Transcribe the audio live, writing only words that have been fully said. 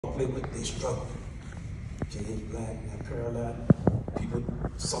play with, they struggle. James Black, Matt Parallel, people,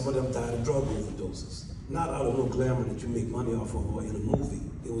 some of them died of drug overdoses. Not out of no glamour that you make money off of or in a movie.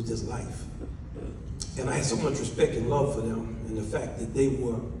 It was just life. And I had so much respect and love for them, and the fact that they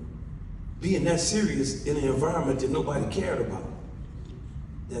were being that serious in an environment that nobody cared about,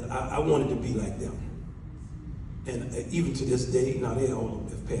 that I wanted to be like them. And even to this day, now they all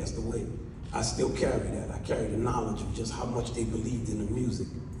have passed away, I still carry that. I carry the knowledge of just how much they believed in the music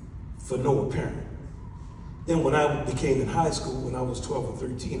for no apparent. Then when I became in high school, when I was 12 or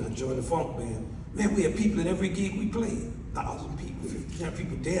 13, I joined the funk band. Man, we had people at every gig we played. 1,000 people, 1,500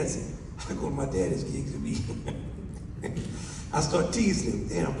 people dancing. I go to my daddy's gigs and I start teasing him.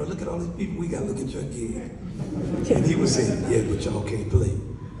 Damn, but look at all these people we got, look at your gig. And he was saying, yeah, but y'all can't play.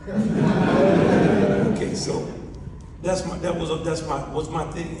 Okay, so was my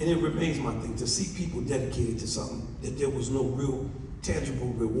thing, and it remains my thing, to see people dedicated to something that there was no real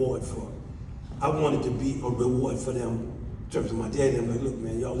tangible reward for. I wanted to be a reward for them in terms of my daddy. I'm like, look,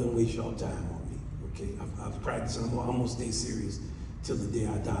 man, y'all didn't waste y'all time on me. Okay, I've practiced. I'm gonna stay serious till the day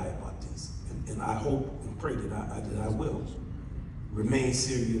I die about this. And I hope and pray that I will remain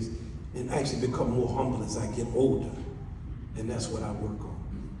serious and actually become more humble as I get older. And that's what I work on.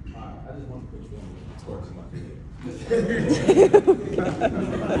 All right, I just want to put you on the torch in my head.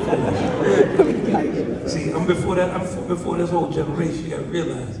 See, I'm before this whole generation. You gotta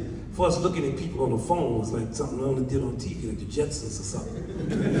realize, for us looking at people on the phone was like something I only did on TV, like the Jetsons or something.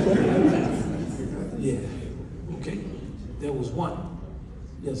 Yeah, okay, there was one.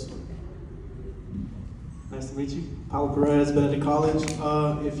 Yes, sir. Nice to meet you. Paulo Perez, been at the college.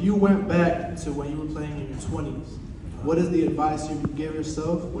 If you went back to when you were playing in your 20s, what is the advice you would give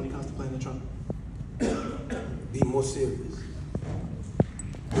yourself when it comes to playing the trumpet? Be more serious.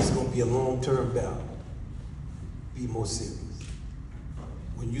 It's gonna be a long-term battle. Be more serious.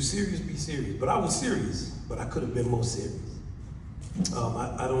 When you're serious, be serious. But I was serious, but I could have been more serious.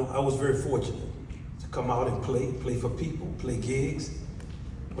 I was very fortunate to come out and play for people, play gigs.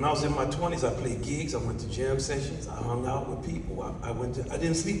 When I was in my 20s, I played gigs, I went to jam sessions, I hung out with people, I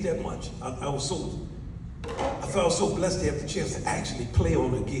didn't sleep that much. I felt so blessed to have the chance to actually play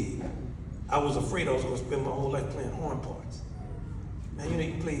on a gig. I was afraid I was gonna spend my whole life playing horn parts. Man, you know,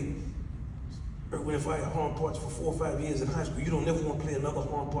 you play Earth, Wind & Fire horn parts for 4 or 5 years in high school, you don't never want to play another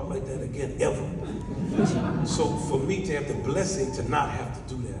horn part like that again, ever. So for me to have the blessing to not have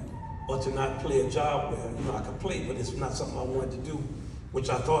to do that, or to not play a job where, you know, I could play, but it's not something I wanted to do, which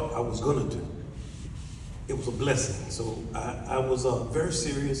I thought I was gonna do, it was a blessing. So I was very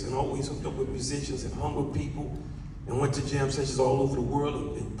serious and always hooked up with musicians and hung with people and went to jam sessions all over the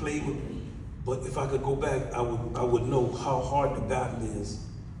world and played with them. But if I could go back, I would know how hard the battle is.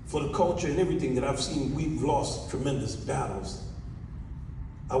 For the culture and everything that I've seen, we've lost tremendous battles.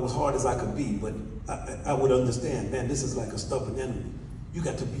 I was hard as I could be, but I would understand, man, this is like a stubborn enemy. You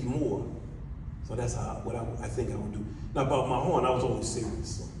got to be more. So that's what I think I would do. Now about my horn, I was always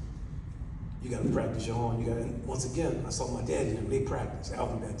serious. So you got to practice your horn. And once again, I saw my daddy and them, they practice.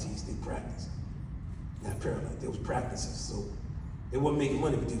 Alvin Baptiste, they practice. Now Parallel, there was practices. So they weren't making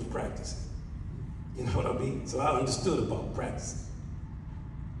money, but they was practicing. You know what I mean? So I understood about practicing.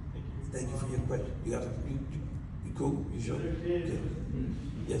 Thank you for your question. You cool? You sure? Okay.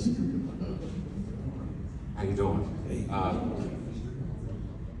 Yes. How you doing? Hey.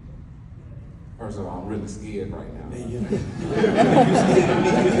 First of all, I'm really scared right now. Hey, you scared of me?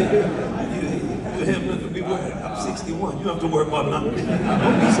 You have nothing to be worried. I'm 61. You don't have to worry about nothing.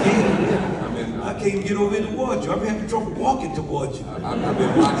 Don't be scared. I can't even get over here towards you. I'm having trouble walking towards you. I've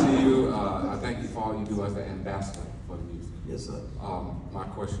been watching you. I thank you for all you do as an ambassador for the music. Yes, sir. My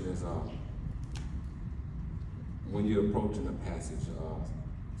question is, when you're approaching a passage,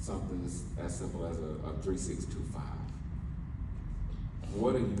 something as simple as a 3-6-2-5,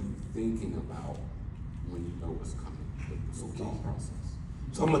 what are you thinking about when you know what's coming with the thought process?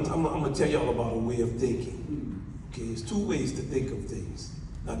 So I'm gonna tell y'all about a way of thinking. Okay, there's two ways to think of things.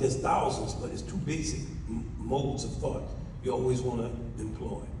 Now there's thousands, but it's two basic modes of thought you always want to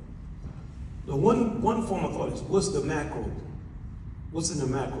employ. The one form of thought is, what's the macro? What's in the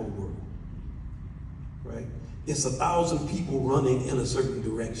macro world? Right? It's 1,000 people running in a certain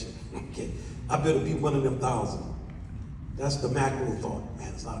direction. Okay, I better be one of them 1,000. That's the macro thought. Man,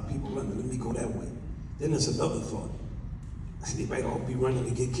 there's a lot of people running, let me go that way. Then there's another thought. They might all be running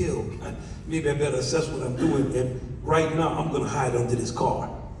to get killed. Maybe I better assess what I'm doing, and right now I'm gonna hide under this car.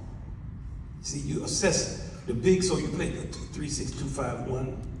 See, you assess the big, so you play the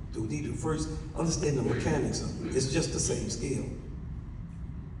 3-6-2-5-1, 2D. First, understand the mechanics of it. It's just the same scale.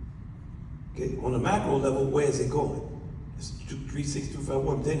 Okay, on the macro level, where is it going? It's 3, 6, 2, 5,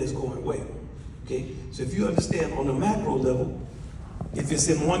 1, then it's going well. Okay? So if you understand on the macro level, if it's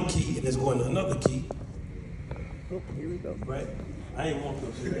in one key and it's going to another key, Oh, here we go. right? I ain't want to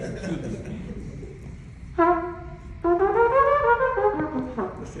say that.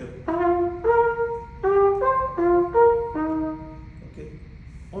 Let's hear it. Okay?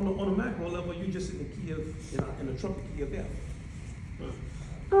 On the macro level, you're just in the key of, in the trumpet key of F.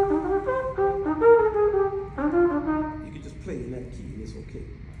 You can just play in that key and it's okay.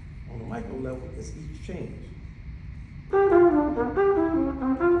 On the micro level, it's each change.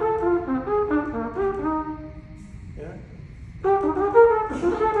 Yeah?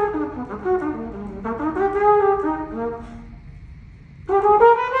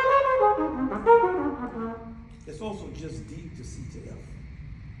 It's also just D to C to F.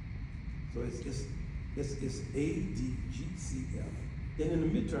 So it's A, D, G, C, F. Then in the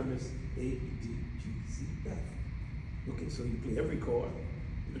midterm, it's A, D, G, C, F. Okay, so you play every chord.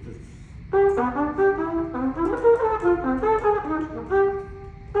 Or you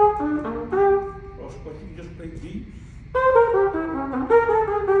can just play D.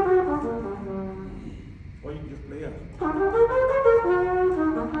 Or you can just play F.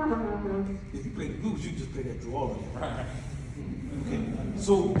 If you play the blues, you just play that draw. Right. Okay.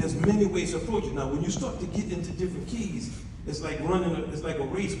 So there's many ways to approach it. Now, when you start to get into different keys, it's like it's like a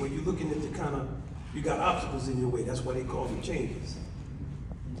race where you're looking at the kind of, you got obstacles in your way. That's why they call them changes.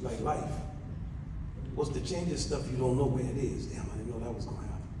 It's like life. What's the changes stuff you don't know where it is? Damn, I didn't know that was going to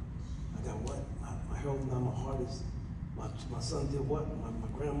happen. I got what? My health now, my heart is, my son did what? My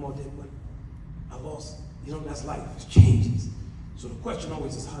grandma did what? I lost, you know, that's life, it's changes. So the question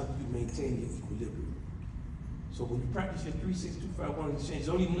always is, how do you maintain your equilibrium? So when you practice your 3, 6, 2, 5, 1 change,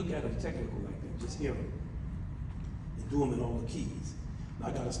 don't even look at it technical like that, just hear them. And do them in all the keys. Now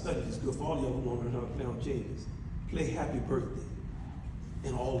I gotta study this good for all y'all who want to learn how to play on changes. Play Happy Birthday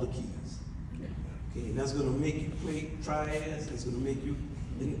in all the keys. Okay, and that's gonna make you play triads, it's gonna make you,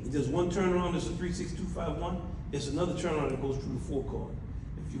 and there's one turnaround, there's a 3, 6, 2, 5, 1. There's another turnaround that goes through the 4 chord.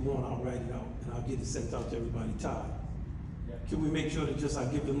 If you want, I'll write it out and I'll get it sent out to everybody tied. Can we make sure that just I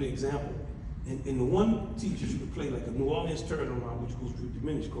give them the example? And the one teacher should play like a New Orleans turnaround, which goes through a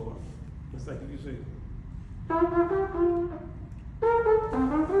diminished chord. That's like if you say. Now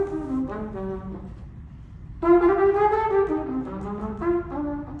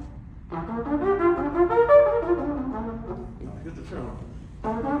here's the turnaround.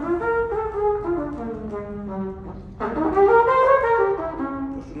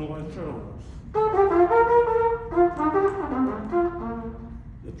 What's the New Orleans turnaround?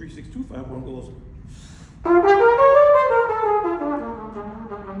 The 3, 6, 2, 5, 1 goes.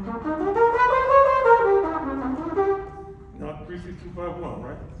 Now 3, 6, 2, 5, 1,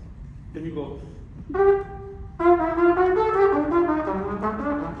 right? Then you go.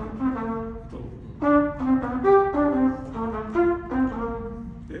 So.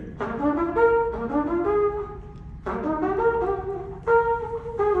 There.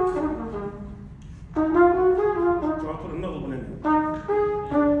 So I'll put another one in there.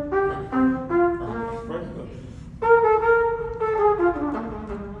 Right?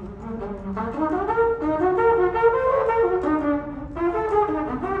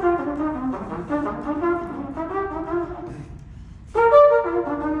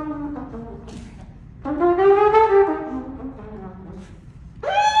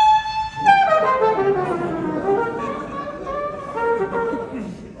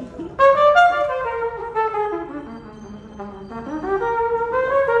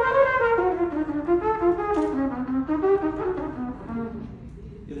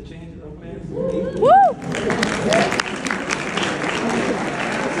 Get a change I'm playing?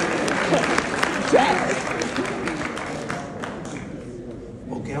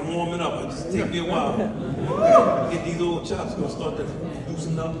 Okay, I'm warming up. It just take me a while. Get these old chops gonna start to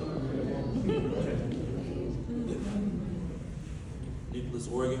loosen up. Nicholas,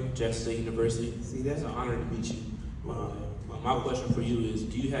 Oregon, Jackson State University. See that? It's an honor to meet you. My question for you is,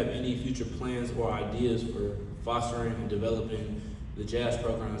 do you have any future plans or ideas for fostering and developing the jazz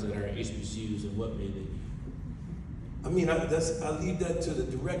programs at our HBCUs, and what may they be? I mean, I leave that to the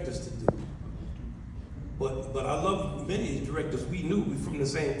directors to do. But I love many of the directors. We knew we're from the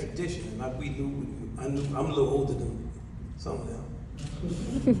same tradition, and I'm a little older than some of them.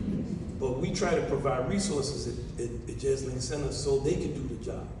 But we try to provide resources at Jazz Lincoln Center so they can do the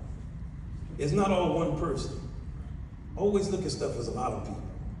job. It's not all one person. Always look at stuff as a lot of people.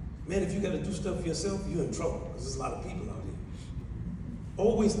 Man, if you got to do stuff for yourself, you're in trouble because there's a lot of people out here.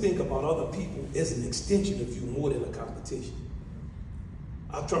 Always think about other people as an extension of you more than a competition.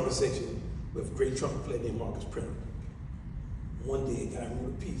 Our trumpet section, we have a great trumpet player named Marcus Printer. One day, a guy wrote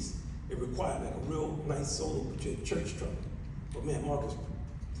a piece. It required like a real nice solo church trumpet. But man, Marcus,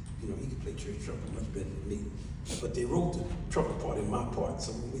 you know, he could play church trumpet much better than me. But they wrote the trumpet part in my part.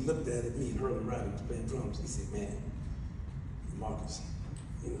 So when we looked at it, me and Herman Riley was playing drums, he said, man, Marcus,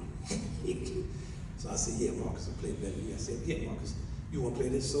 you know. So I said, yeah, Marcus will play better than me. I said, yeah, Marcus, you want to play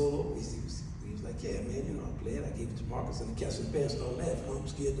this solo? He was like, yeah, man, you know, I'll play it. I gave it to Marcus, and the cats in the band started laughing. I'm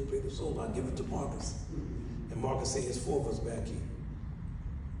scared to play the solo. I'll give it to Marcus. And Marcus said, there's 4 of us back here.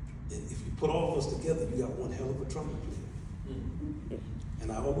 And if you put all of us together, you got one hell of a trumpet player.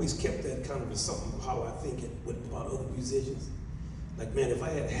 And I always kept that kind of as something of how I think it about other musicians. Like, man, if I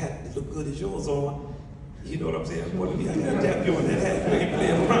had a hat that looked good as yours on, you know what I'm saying? What I gotta tap you on that hat, you ain't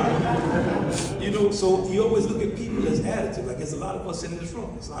playing around. You know, so you always look at people as additive. Like, there's a lot of us in this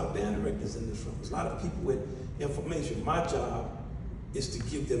room. There's a lot of band directors in this room. There's a lot of people with information. My job is to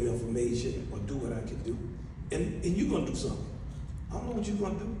give them information or do what I can do. And you're gonna do something. I don't know what you're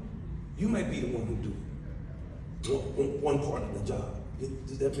gonna do. You might be the one who do it. One part of the job.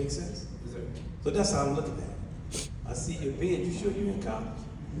 Does that make sense? So that's how I'm looking at it. I see your bed. You sure you're in college?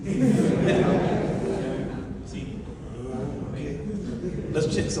 See? Okay. Let's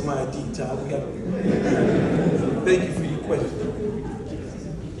check some ID, Todd. Thank you for your question.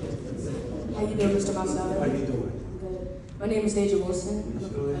 How you doing, Mr. Marsalis? How you doing? Good. My name is Deja Wilson. I'm a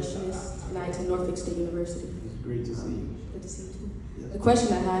percussionist, and I attend Norfolk State University. It's great to see you. Good to see you too. Yes. The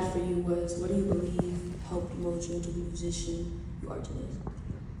question I had for you was, what do you believe helped mold you into the musician you are today?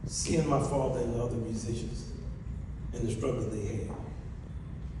 Seeing my father and the other musicians and the struggle they had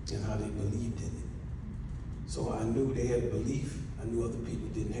and how they believed in it. So I knew they had belief. I knew other people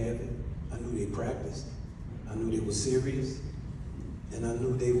didn't have it. I knew they practiced. I knew they were serious. And I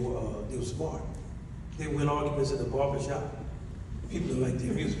knew they were smart. They win arguments in the barbershop. People that like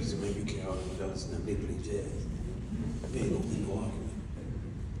their music say, man, you can't argue with us. Now they play jazz. They ain't gonna win no argument.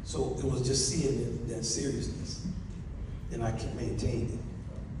 So it was just seeing that seriousness. And I can maintain it.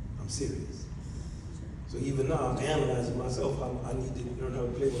 I'm serious. So even now, I'm analyzing myself. I need to learn how to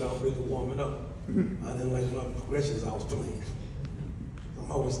play without really warming up. I didn't like my progressions I was playing. I'm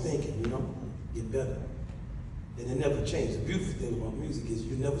always thinking, you know, get better. And it never changed. The beautiful thing about music is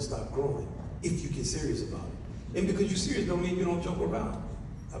you never stop growing if you get serious about it. And because you're serious don't mean you don't joke around.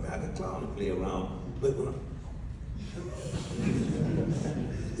 I mean, I can clown and play around, but when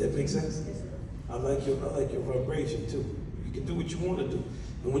does that make sense? I like your vibration too. You can do what you want to do.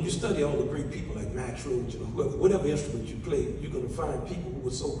 And when you study all the great people like Max Roach, you know, whatever instrument you play, you're going to find people who were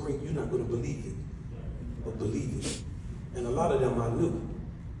so great, you're not going to believe it, but believe it. And a lot of them I knew.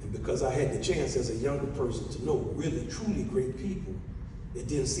 And because I had the chance as a younger person to know really, truly great people, it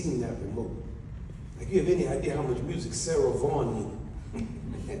didn't seem that remote. Like, you have any idea how much music Sarah Vaughan knew?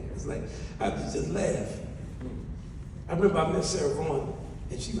 It's like, I could just laugh. I remember I met Sarah Vaughan,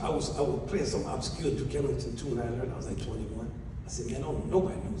 and I was playing some obscure Duke Ellington tune I learned. I was like 21. I said, man,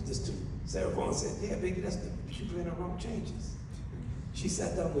 nobody knows this tune. Sarah Vaughan said, yeah, baby, she playing the wrong changes. She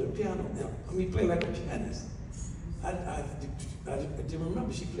sat down with a piano, and playing like a pianist. I didn't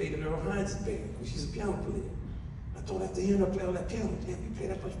remember she played in Earl Hines' band. She's a piano player. I thought after hearing her play all that piano, damn, you play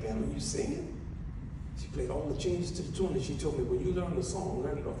that much piano and you sing it? She played all the changes to the tune, and she told me, when you learn the song,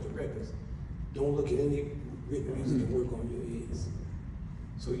 learn it off the records. Don't look at any written music and work on your ears.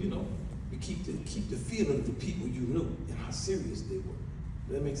 So, you know, you keep the feeling of the people you knew and how serious they were.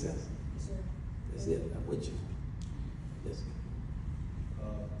 Does that make sense? Yes, sir. That's it. I'm with you. Yes.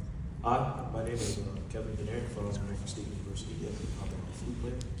 My name is Kevin Benaric from Norfolk State University. Yes. I'm a flute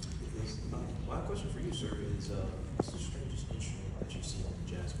player. Yes. My question for you, sir, is what's the strangest instrument that you see in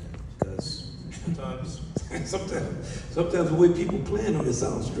the jazz band? Because sometimes the way people play them, it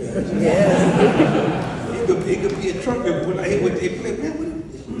sounds strange. Yeah. it could be a trumpet. When I hear what they play, man,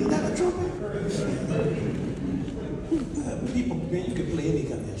 is that a trumpet? People, man, you can play any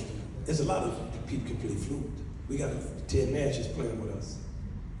kind of instrument. There's a lot of people can play flute. We got Ted Nash is playing with us.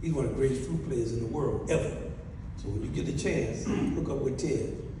 He's one of the greatest flute players in the world, ever. So when you get the chance, hook up with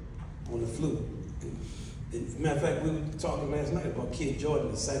Ted on the flute. And matter of fact, we were talking last night about Kid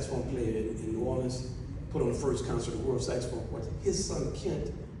Jordan, the saxophone player in New Orleans, put on the first concert of the World Saxophone Quartet. His son,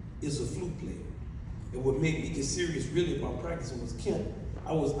 Kent, is a flute player. And what made me get serious really about practicing was Kent.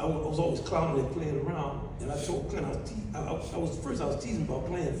 I was always clowning and playing around, and I told Kent, I was teasing about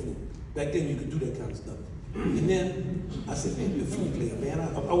playing flute. Back then you could do that kind of stuff. And then I said, man, you're a flute player, man.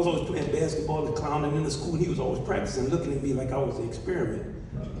 I was always playing basketball and clowning in the school, and he was always practicing, looking at me like I was an experiment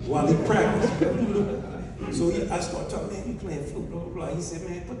while he practiced. So I started talking, man, you playing flute, blah, blah, blah. He said,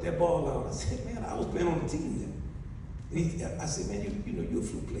 man, put that ball out. I said, man, I was playing on the team then. And I said, man, you know, you're a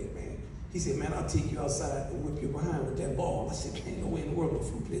flute player, man. He said, man, I'll take you outside and whip you behind with that ball. I said, ain't no way in the world no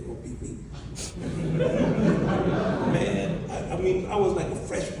flute player gonna beat me. Man, I was like a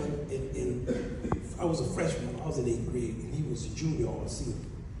freshman I was a freshman, I was in 8th grade, and he was a junior or a senior.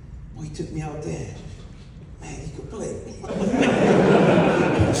 Boy, he took me out there. Man, he could play.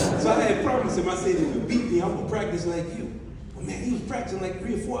 So I had promised him, I said, if you beat me, I'm gonna practice like you. But man, he was practicing like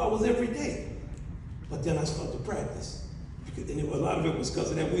 3 or 4 hours every day. But then I started to practice. And a lot of it was because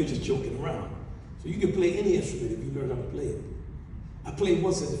of that, we were just joking around. So you can play any instrument if you learn how to play it. I played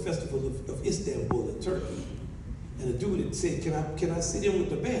once at the festival of Istanbul in Turkey. And the dude said, can I sit in with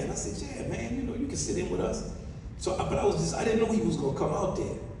the band? I said, yeah, man, you know, you can sit in with us. So, but I didn't know he was gonna come out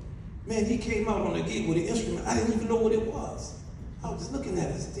there. Man, he came out on the gig with an instrument. I didn't even know what it was. I was just looking at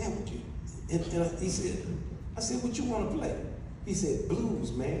it. I said, damn, what you? And he said, I said, what you want to play? He said,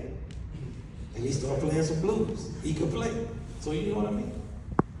 blues, man. And he started playing some blues. He could play. So you know what I mean?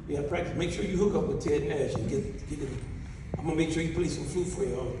 Yeah, practice. Make sure you hook up with Ted Nash and get it. I'm gonna make sure you play some flute for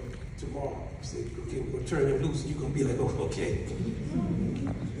you tomorrow. Say, okay, we're gonna turn him loose. You're gonna be like, oh, okay.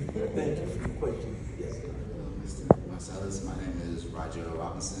 Thank you for your question. Yes. Mr. Marsalis, my name is Roger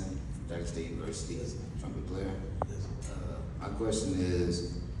Robinson from Jackson State University, trumpet player. Yes. My question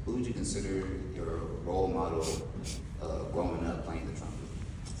is, who would you consider your role model growing up playing the trumpet?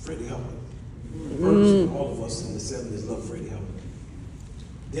 Freddie Hubbard. First, all of us in the 70s loved Freddie Hubbard.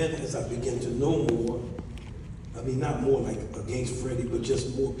 Then as I began to know more, I mean, not more like against Freddie, but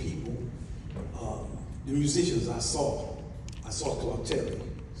just more people, the musicians I saw Clark Terry.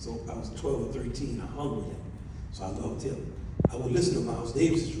 So I was 12 or 13, I hung with him. So I loved him. I would listen to Miles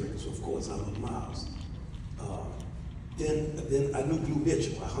Davis's records, so of course I loved Miles. Then I knew Blue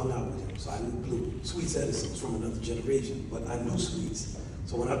Mitchell, I hung out with him, so I knew Blue. Sweets Edison was from another generation, but I knew Sweets.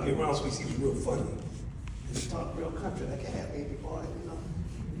 So when I'd be around Sweets, he was real funny. And he talked real country, like, hey, baby boy, you know.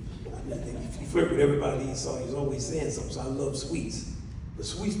 He flirted with everybody he saw, he was always saying something, so I loved Sweets. But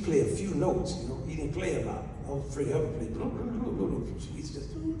Sweets played a few notes, you know, he didn't play a lot. I was Freddie Hubbard played, Sweets just,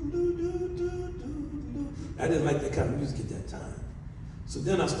 I didn't like that kind of music at that time. So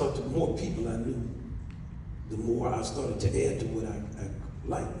then I started, the more people I knew, the more I started to add to what I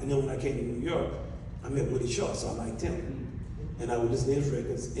liked. And then when I came to New York, I met Woody Shaw, so I liked him. And I would listen to his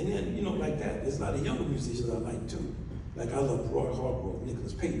records, and then, you know, like that. There's a lot of younger musicians I like too. Like I love Roy Hargrove,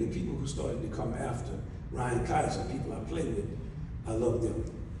 Nicholas Payton, the people who started to come after, Ryan Kaiser, people I play with, I love them.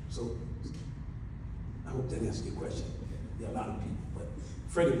 So I hope that answers your question. There are a lot of people, but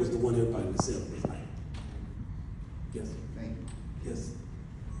Freddie was the one everybody would say was like. Yes. Thank you. Yes.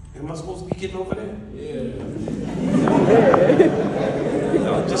 Am I supposed to be getting over there? Yeah.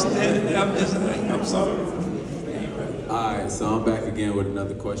 No, just standing there, I'm sorry. All right, so I'm back again with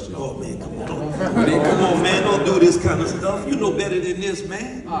another question. Oh man, come on. Come on, man, don't do this kind of stuff. You know better than this,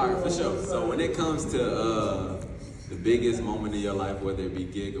 man. All right, for sure. So when it comes to the biggest moment in your life, whether it be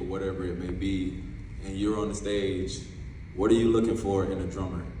gig or whatever it may be, and you're on the stage, what are you looking for in a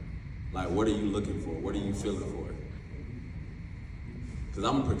drummer? Like, what are you looking for? What are you feeling for? Because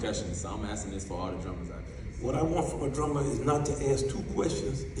I'm a percussionist, so I'm asking this for all the drummers out there. What I want from a drummer is not to ask 2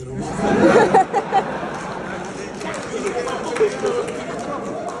 questions in a row.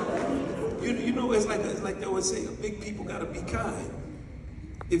 You know, it's like they always say, big people gotta be kind.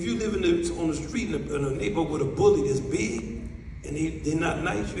 If you live on the street in a neighborhood with a bully that's big and they're not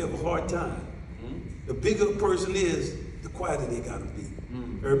nice, you have a hard time. The bigger a person is, the quieter they gotta be.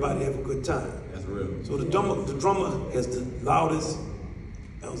 Everybody have a good time. That's real. So the drummer has the loudest.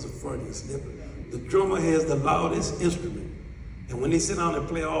 That was a Freudian slip. The drummer has the loudest instrument. And when they sit down and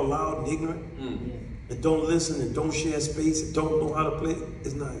play all loud and ignorant, and don't listen and don't share space and don't know how to play,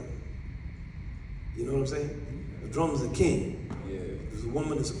 it's not. You know what I'm saying? The drum's a king. The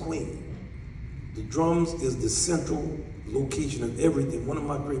woman is a queen. The drums is the central location of everything. One of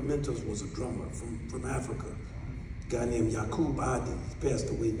my great mentors was a drummer from Africa, a guy named Yakub Adi. He's passed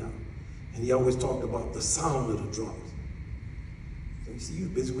away now. And he always talked about the sound of the drums. So you see, you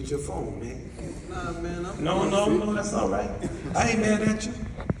busy with your phone, man. Nah, man, No, that's all right. I ain't mad at you.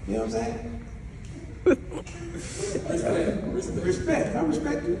 You know what I'm saying? Respect. I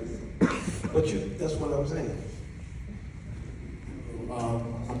respect you. But that's what I'm saying.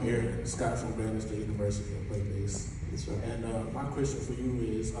 I'm Eric Scott from Brandon State University. I play bass. That's right. And my question for you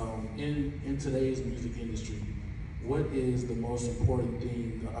is, in today's music industry, what is the most important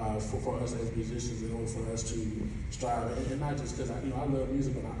thing for us as musicians in order for us to strive? And not just because I love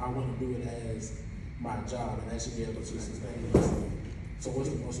music, but I want to do it as my job and actually be able to sustain it. So what's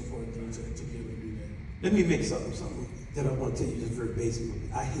the most important thing to get me to do that? Let me make something that I want to tell you just very basically.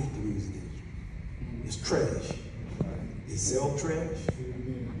 I hate the music industry. It's trash. They sell trash.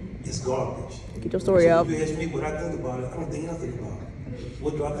 It's garbage. Get your story out. If you ask me what I think about it, I don't think nothing about it.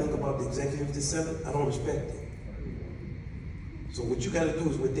 What do I think about the executive dissent? I don't respect it. So what you gotta do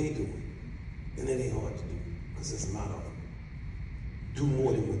is what they do. And it ain't hard to do, because it's not hard. Do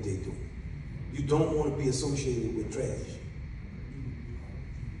more than what they do. You don't want to be associated with trash.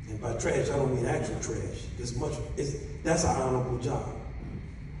 And by trash, I don't mean actual trash. That's an honorable job.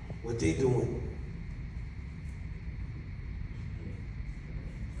 What they doing,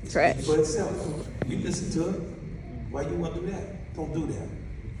 Trash. for itself. You listen to it. Why you want to do that? Don't do that.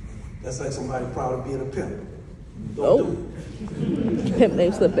 That's like somebody proud of being a pimp. Don't do it. Pimp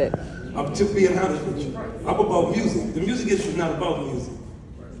name slip it. I'm just being honest with you. I'm about music. The music industry is not about music.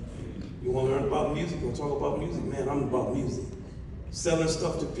 You want to learn about music? You want to talk about music? Man, I'm about music. Selling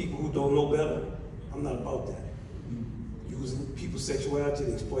stuff to people who don't know better, I'm not about that. Using people's sexuality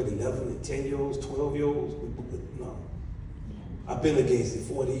to exploit 11 and 10-year-olds, 12-year-olds, no. I've been against it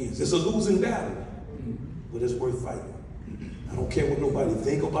 40 years. It's a losing battle, but it's worth fighting. I don't care what nobody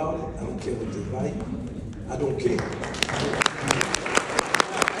think about it. I don't care what they like. I don't care.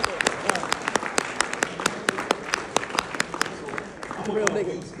 Real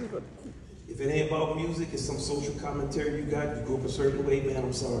nigga. If it ain't about music, it's some social commentary you got, you grew up a certain way, man,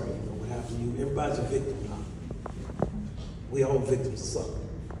 I'm sorry. You know what happened to you? Everybody's a victim now. We all victims of something.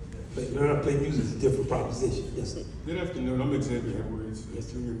 But learn how to play music is a different proposition. Yes, sir. Good afternoon, I'm Xavier Edwards, a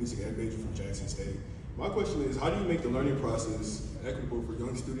junior music ed major from Jackson State. My question is, how do you make the learning process equitable for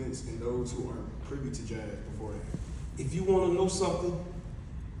young students and those who aren't privy to jazz beforehand? If you want to know something,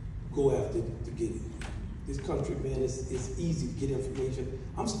 go after it to get it. This country, man, it's easy to get information.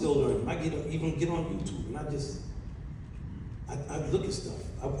 I'm still learning. I even get on YouTube, and I look at stuff.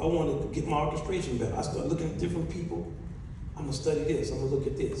 I want to get my orchestration better. I start looking at different people. I'm gonna study this. I'm gonna look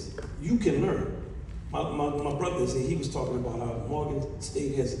at this. You can learn. My brother said he was talking about how Morgan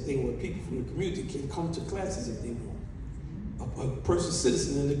State has a thing where people from the community can come to classes if they want. A person,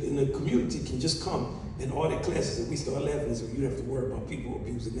 citizen in the community can just come and audit classes, and we start laughing, so you don't have to worry about people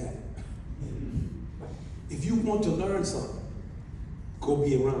abusing that. If you want to learn something, go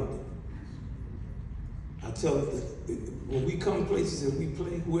be around it. I tell you, when we come places and we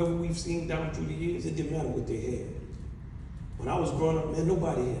play, whoever we've seen down through the years, it didn't matter what they had. When I was growing up, man,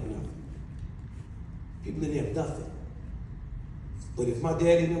 nobody had nothing. People didn't have nothing. But if my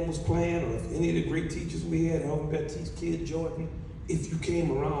daddy and them was playing, or if any of the great teachers we had, Alvin Baptiste, Kid, Jordan, if you came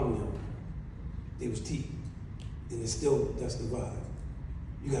around them, they was teaching. And it's still, that's the vibe.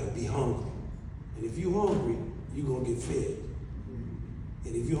 You gotta be hungry. And if you're hungry, you're gonna get fed.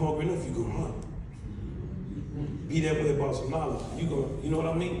 And if you're hungry enough, you're gonna hunt. Be that way about some knowledge. You know what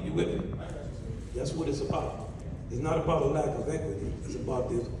I mean? You with me? That's what it's about. It's not about a lack of equity. It's about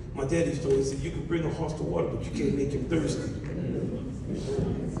this. My daddy used to always say, you can bring a horse to water, but you can't make him thirsty.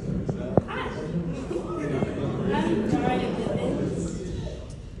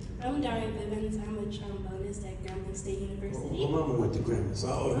 I'm Daria Bivens. I'm a trombonist at Grambling State University. My mama went to Grambling, so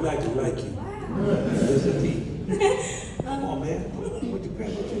I automatically like you. Wow. Yes, indeed. Come on, man. What you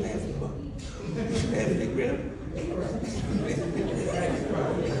Grambling? What you laughing about? You laughing at Grambling?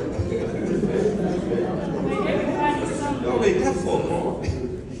 No, ain't that for more.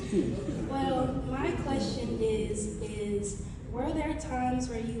 Well, my question is, were there times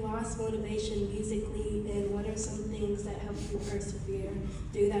where you lost motivation musically, and what are some things that helped you persevere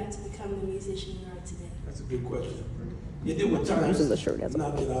through that to become the musician you are today? That's a good question. Yeah, there were times,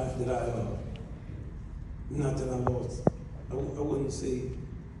 not that I lost, I wouldn't say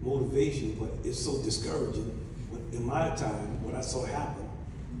motivation, but it's so discouraging. In my time, what I saw happen,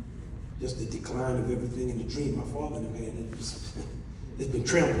 just the decline of everything in the dream my father had, it's been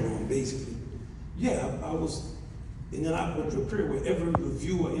trampled on, basically. Yeah, I was, and then I went through a period where every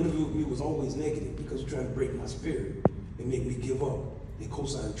review or interview with me was always negative because they're trying to break my spirit and make me give up and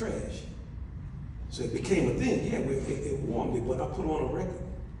co-sign trash. So it became a thing, yeah, it warmed me, but I put on a record.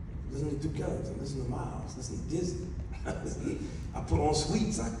 Listen to Duke Ellington, listen to Miles, listen to Disney. I put on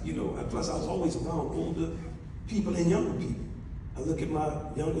Sweets, plus I was always around older people and younger people. I look at my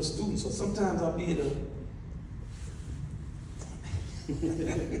younger students, so sometimes I'll be at I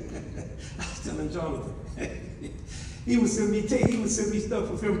was telling Jonathan, he would send me stuff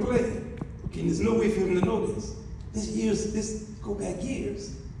of him playing. Okay, there's no way for him to know this. This go back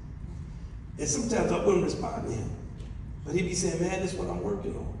years. And sometimes I wouldn't respond to him. But he'd be saying, man, this is what I'm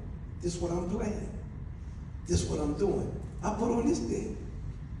working on. This is what I'm playing. This is what I'm doing. I put on this thing.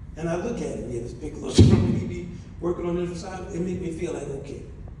 And I look at him, this big little drum, and he'd be working on the other side. It made me feel like, okay,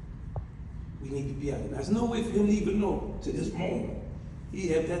 we need to be out there. There's no way for him to even know to this moment. He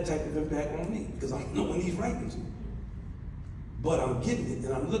had that type of impact on me because I'm the one he's writing to. But I'm getting it,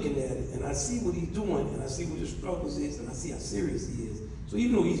 and I'm looking at it, and I see what he's doing, and I see what his struggles is, and I see how serious he is. So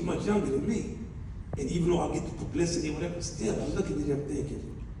even though he's much younger than me, and even though I get the publicity or whatever, still I'm looking at him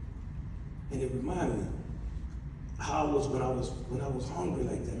thinking, and it reminded me how I was when I was hungry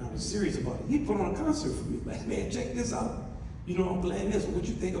like that, and I was serious about it. He put on a concert for me, like, man, check this out. You know, I'm playing this. What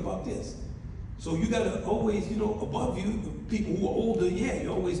you think about this? So you gotta always, you know, above you, people who are older, yeah,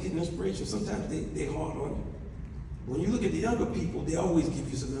 you're always getting inspiration. Sometimes they hard on you. When you look at the younger people, they always give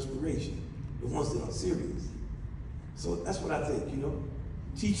you some inspiration, the ones that are serious. So that's what I think, you know.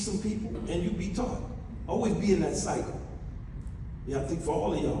 Teach some people, and you be taught. Always be in that cycle. Yeah, I think for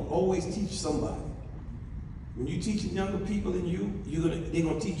all of y'all, always teach somebody. When you teaching younger people than you, they're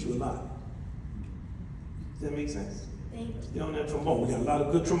gonna teach you a lot. Does that make sense? Thank you. You're on that trombone. We got a lot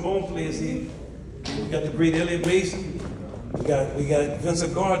of good trombone players here. We got the great Elliot Mason. We got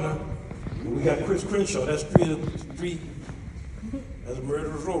Vincent Gardner. And we got Chris Crenshaw. That's three. That's a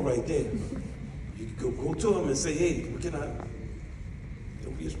murderer's row right there. You can go to him and say, hey,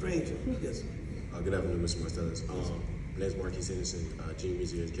 don't be a stranger. Yes. Good afternoon, Mr. Marsalis. My name is Marquis Henderson, junior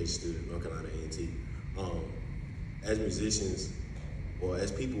music education student, North Carolina A&T. As musicians, or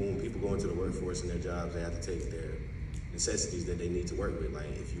as people, when people go into the workforce and their jobs, they have to take their necessities that they need to work with. Like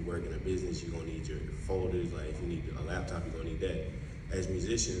if you work in a business, you're gonna need your folders. Like if you need a laptop, you're gonna need that. As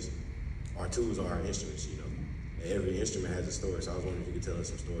musicians, our tools are our instruments, you know. And every instrument has a story, so I was wondering if you could tell us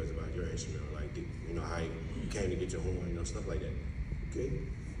some stories about your instrument, or like, you know, how you came to get your horn, you know, stuff like that. Okay.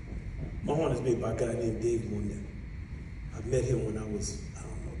 My horn is made by a guy named Dave Monette. I met him when I was, I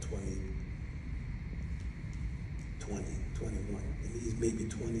don't know, 21, and he's maybe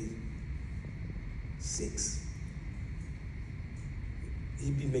 26. He's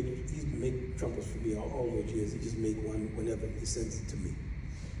been making trumpets for me all those years. He just make one whenever he sends it to me.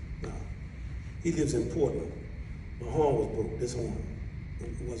 Now, he lives in Portland. My horn was broke, this horn.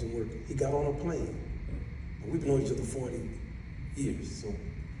 It wasn't working. He got on a plane. And we've been on each other 40 years, so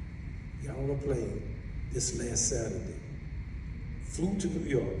he got on a plane this last Saturday. Flew to New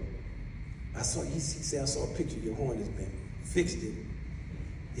York. He said, I saw a picture of your horn has been fixed it.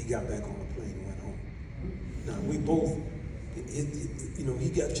 He got back on the plane and went home. Now we both, you know, he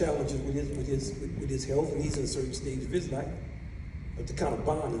got challenges with his health, and he's in a certain stage of his life. But the kind of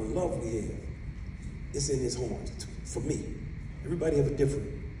bond and love we have, it's in his horns. For me, everybody have a different.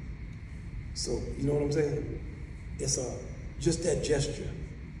 So you know what I'm saying? It's just that gesture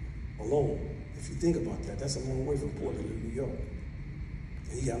alone. If you think about that, that's a long way from Portland to New York.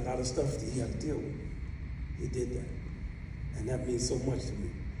 And he got a lot of stuff that he had to deal with. He did that. And that means so much to me.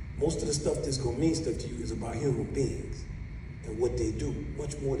 Most of the stuff that's gonna mean stuff to you is about human beings and what they do,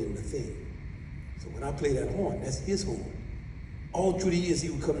 much more than the thing. So when I play that horn, that's his horn. All through the years he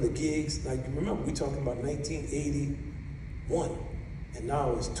would come to gigs, like you remember, we talking about 1981, and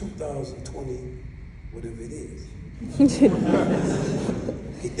now it's 2020, whatever it is.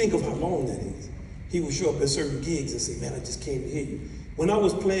 You think of how long that is. He would show up at certain gigs and say, man, I just came to hear you. When I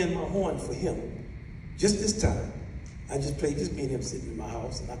was playing my horn for him, just this time, I just played, just me and him sitting in my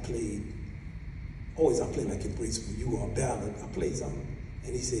house, and I played like Embrace for You or a ballad. I played something,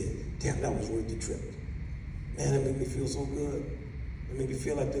 and he said, damn, that was worth the trip. Man, that made me feel so good. It made me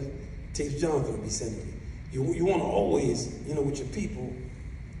feel like the tapes John's gonna be sending me. You wanna always, you know, with your people,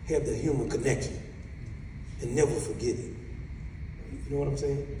 have that human connection and never forget it. You know what I'm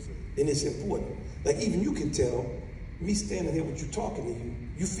saying? And it's important. Like even you can tell, me standing here with you talking to you,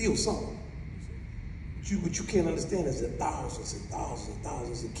 you feel something. What you can't understand is the thousands and thousands and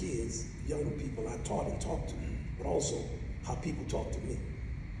thousands of kids, younger people I taught and talked to, but also how people talk to me.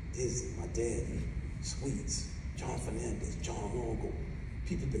 Dizzy, my dad, Sweets, John Fernandez, John Longo,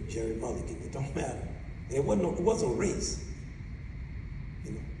 people like Jerry Mulligan, it don't matter. And it wasn't a race.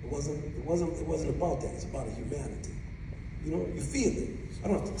 You know, it wasn't about that, it's about a humanity. You know, you feel it. I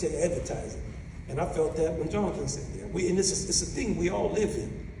don't have to tell you, advertise it. And I felt that when Jonathan said that. And it's a thing we all live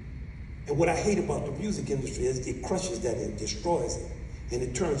in. And what I hate about the music industry is it crushes that and destroys it. And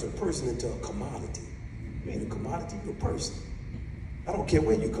it turns a person into a commodity. You ain't a commodity, you're a person. I don't care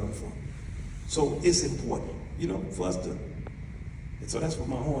where you come from. So it's important, you know, for us to, and so that's what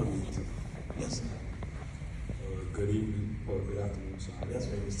my horn means. Yes. Good evening, or good afternoon, sorry. Yes.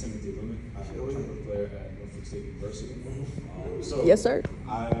 My name is Timothy Lemon. I'm a trumpet player at Norfolk State University. So Yes, sir.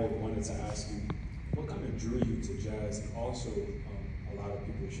 I wanted to ask you, what kind of drew you to jazz? And also, a lot of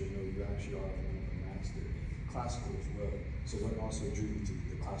people should know you actually are one of the master in classical as well. So what also drew you to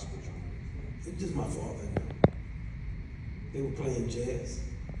the classical genre? It's just my father. They were playing jazz.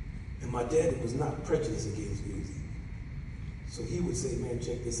 And my daddy was not prejudiced against music. So he would say, man,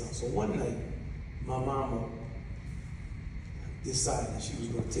 check this out. So one night, my mama, decided that she was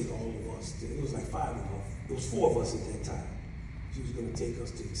going to take all of us. It was like 5 of us. It was 4 of us at that time. She was going to take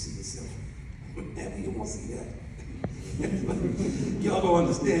us to see the symphony. Man, we didn't want to see that. Y'all don't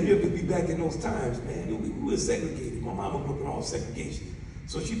understand. You'll be back in those times, man. We were segregated. My mama broke all segregation.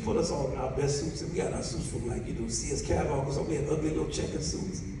 So she put us all in our best suits, and we got our suits from, like, you know, CS catalog. So we had ugly little checkered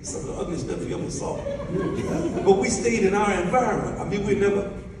suits. Some of the ugliest stuff you ever saw. But we stayed in our environment. I mean, we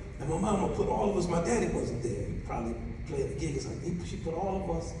never, and my mama put all of us, my daddy wasn't there. He probably played a gig or something. She put all of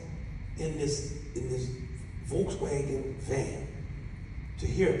us in this Volkswagen van to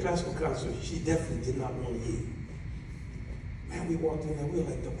hear a classical concert she definitely did not want to hear. Man, we walked in there, we were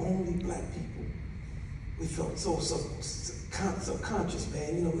like the only black people. We felt so subconscious,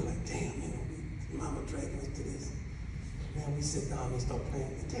 man. You know, we're like, damn, you know, mama dragging us to this. Man, we sit down and start playing.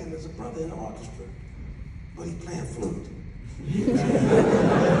 And damn, there's a brother in the orchestra, but he playing flute.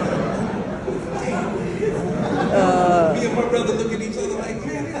 Damn. Me and my brother look at each other like,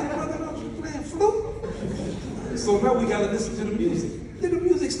 man, that brother playing flute. So now we gotta listen to the music. Then the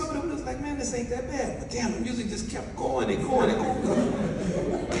music started with us like, man, this ain't that bad. But damn, the music just kept going and going and going.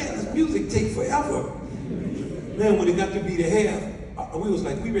 Man, this music take forever. Man, when it got to be the half, we was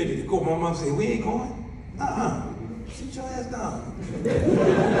like, we ready to go. My mom said, we ain't going? Sit your ass down.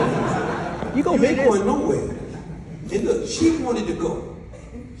 You ain't going nowhere. And look, she wanted to go.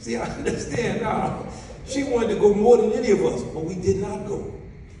 See, I understand now. She wanted to go more than any of us, but we did not go.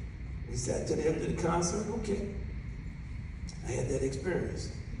 We sat to the end of the concert, okay. I had that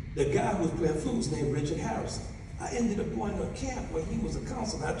experience. The guy who was playing flute was named Richard Harrison. I ended up going to a camp where he was a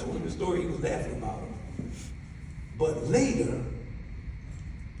counselor. I told him the story, he was laughing about it. But later,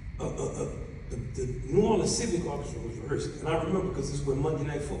 the New Orleans Civic Orchestra was rehearsing. And I remember because this is when Monday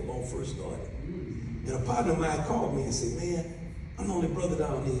Night Football first started. And a partner of mine called me and said, man, I'm the only brother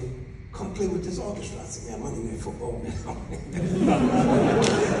down here. Come play with this orchestra. I said, man, Monday Night Football, man. You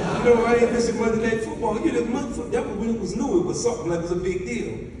know, I ain't missing Monday Night Football. You know, that was when it was new. It was something like it was a big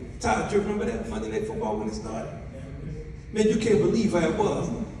deal. Todd, do you remember that Monday Night Football when it started? Man, you can't believe how it was.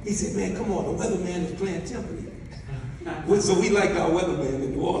 He said, man, come on, the weatherman is playing timpani. So we liked our weatherman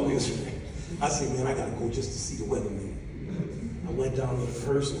in New Orleans. I said, man, I got to go just to see the weatherman. I went down to the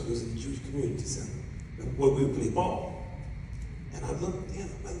rehearsal. It was in the Jewish Community Center where we would play ball. And I looked, damn,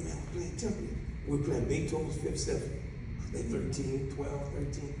 the weatherman was playing timpani. We were playing Beethoven's Fifth Symphony. They 13, 12,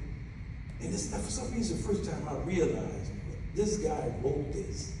 13. And this, for some reason, the first time I realized this guy wrote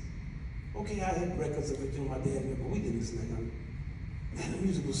this. Okay, I had records of it, you know, my dad, but we didn't listen to that. Man, the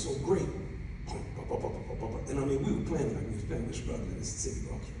music was so great. And I mean, we were playing like we was playing with struggling in the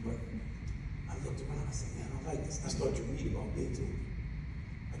Civic Orchestra, but I looked around, I said, man, I like this. I started to read about Beethoven.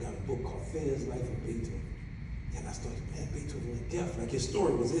 I got a book called Fair's Life of Beethoven. Then I started, man, Beethoven went deaf. Like his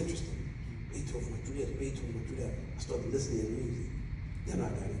story was interesting. Beethoven went through this, Beethoven went through that. I started listening to music. Then I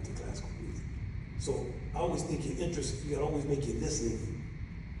got into classical music. So I always think your interest, you gotta always make your listening.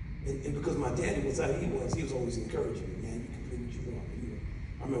 And because my daddy was how he was always encouraging me, man, you can play what you want.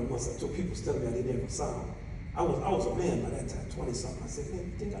 I remember once I told people telling me I didn't have a sound. I was a man by that time, 20-something. I said, man,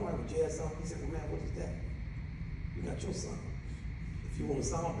 you think I don't have a jazz sound? He said, well, man, what is that? You got your sound. If you want to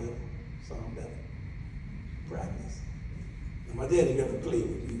sound better, practice. And my daddy never played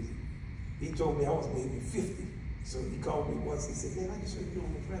with music. He told me I was maybe 50. So he called me once, he said, man, I just heard you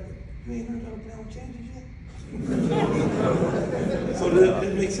on this record. You ain't heard how to play on changes yet? So does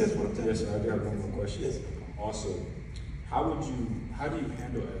that make sense what I'm telling you? Yes, sir, I do have one more question. Yes. Also, how do you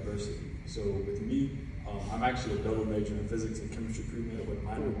handle adversity? So with me, I'm actually a double major in physics and chemistry pre-med with a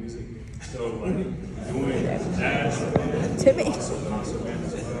minor in music. So like doing jazz, also concert band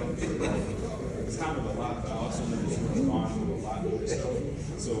as well. It's kind of a lot, but I also know that you've gone through a lot yourself.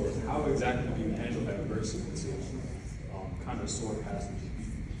 So how exactly do you handle adversity to kind of soar past and just be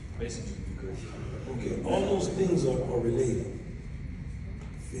basically be good? Okay, all those things are related.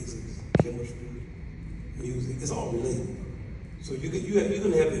 Physics, chemistry, music, it's all related. So you're going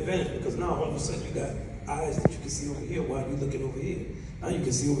to have the advantage because now all of a sudden you got eyes that you can see over here while you're looking over here. Now you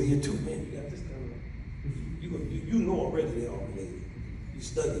can see over here too, man. You got this kind of, you know already they're all related. You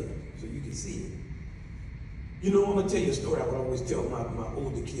study them, so you can see it. You know, I'm going to tell you a story I would always tell my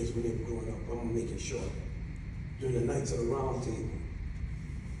older kids when they were growing up. I'm going to make it short. During the Knights of the Round Table,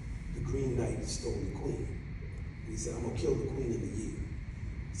 the Green Knight stole the queen. And he said, I'm going to kill the queen in a year.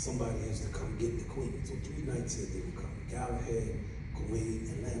 Somebody has to come get the queen. So 3 knights said they would come. Galahad, Gawain,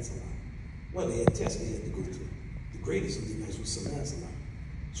 and Lancelot. Well, they had tests they had to go through. The greatest of the knights was Sir Lancelot.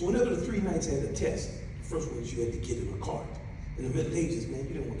 So whenever the 3 knights had a test, the first one was you had to get in a cart. In the Middle Ages, man,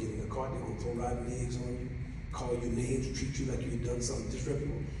 you didn't want to get in a cart. They were going to throw rotten eggs on you, call you names, treat you like you had done something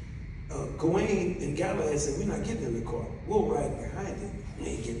disreputable. Gawain and Galahad said, we're not getting in the car. We'll ride behind it. We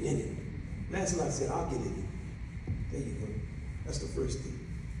ain't getting in it. Lancelot said, I'll get in it. There you go. That's the first thing.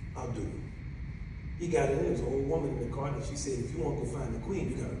 I'll do it. He got in there. There was an old woman in the car, and she said, if you want to go find the queen,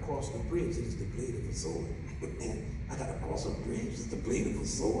 you got to cross the bridge. It's the blade of a sword. Man, I got to cross a bridge? It's the blade of a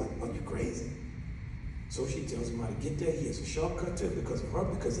sword? Are you crazy? So she tells him how to get there. He has a shortcut to it because of her,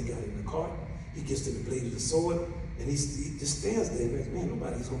 because he got in the car. He gets to the blade of the sword, and he just stands there and like, man,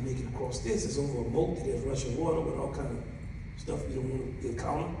 nobody's going to make it across this. It's over a moat that has rushing water with all kind of stuff you don't want to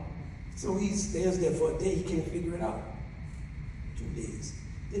encounter. So he stands there for a day. He can't figure it out. 2 days.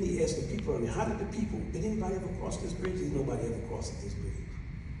 Then he asked the people, how did did anybody ever cross this bridge? Nobody ever crosses this bridge.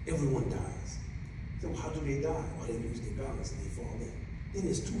 Everyone dies. So how do they die? Well, they lose their balance and they fall in. Then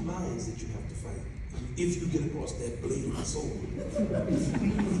there's 2 lions that you have to fight if you get across that blade of the sword.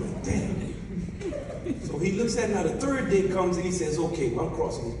 Like, damn. So he looks at it. Now the 3rd day comes and he says, okay, well, I'm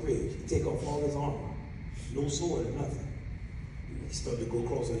crossing this bridge. He take off all his armor. No sword or nothing. He started to go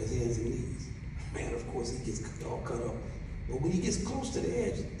across on his hands and knees. Man, of course, he gets all cut up. But when he gets close to the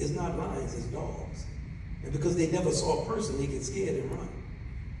edge, it's not lions, it's dogs. And because they never saw a person, they get scared and run.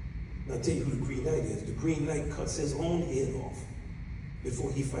 Now I'll tell you who the Green Knight is. The Green Knight cuts his own head off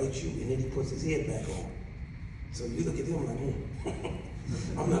before he fights you, and then he puts his head back on. So you look at him like,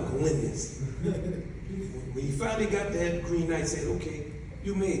 I'm not gonna win this. When he finally got there, the Green Knight said, okay,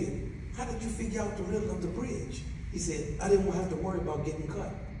 you made it. How did you figure out the riddle of the bridge? He said, I didn't have to worry about getting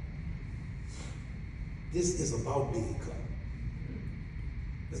cut. This is about being cut.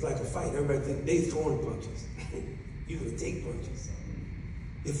 It's like a fight. Everybody thinks they're throwing punches. You're gonna take punches.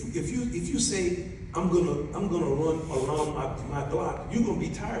 If you say I'm gonna run around my block, you're gonna be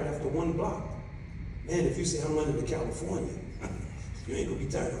tired after 1 block. Man, if you say I'm running to California, you ain't gonna be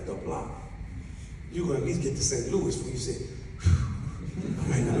tired after a block. You're gonna at least get to St. Louis when you say, I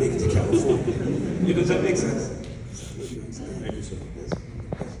might not make it to California. Does that make sense? Thank you, sir.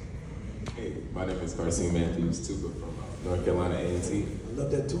 Hey, my name is Carson Matthews Tuba from North Carolina A&T. I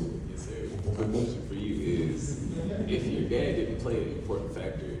love that too. Yes, sir. My question for you is, if your dad didn't play an important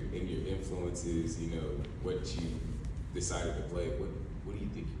factor in your influences, what you decided to play, what do you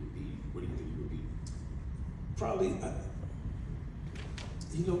think you would be? What do you think you would be? Probably,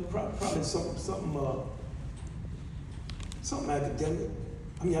 probably something academic.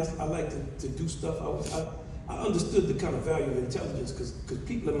 I mean, I like to do stuff. I understood the kind of value of intelligence because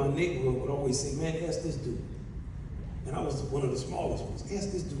people in my neighborhood would always say, man, ask this dude. And I was one of the smallest ones.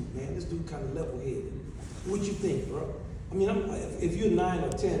 Ask this dude, man. This dude kind of level-headed. What you think, bro? I mean, if you're 9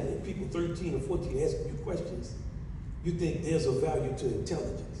 or 10 and people 13 or 14 asking you questions, you think there's a value to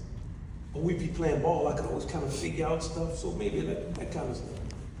intelligence. Or we'd be playing ball, I could always kind of figure out stuff, so maybe that kind of stuff.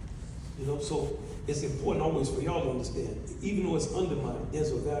 So it's important always for y'all to understand, even though it's undermined, there's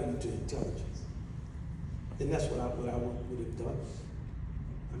a value to intelligence. And that's what I would have done.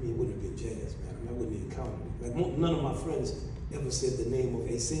 I mean, it wouldn't have been jazz, man. I wouldn't have encountered it. Like, none of my friends ever said the name of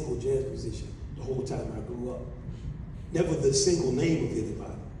a single jazz musician the whole time I grew up. Never the single name of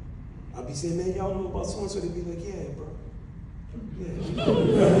anybody. I'd be saying, man, y'all know about so-and-so? They'd be like, yeah, bro. Yeah.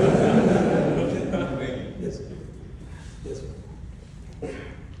 Yes. Yes, sir.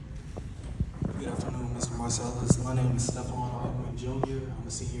 Good afternoon, Mr. Marsalis. My name is Stefan Altman Jr. I'm a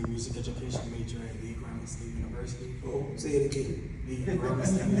senior music education major at Lee Grambling State University. Oh, say it again. Lee Grambling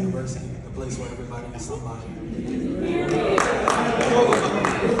State University, the place where everybody is somebody.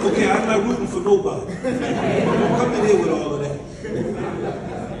 Okay, I'm not rooting for nobody. Don't come in here with all of that.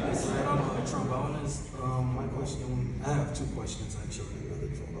 I'm a trombonist. My question, I have 2 questions actually.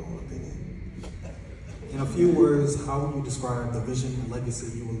 In a few words, how would you describe the vision and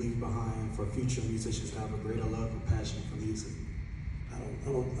legacy you will leave behind for future musicians to have a greater love and passion for music? I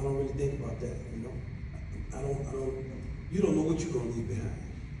don't really think about that, you don't know what you're gonna leave behind.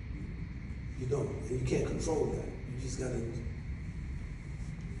 You don't, and you can't control that. You just gotta,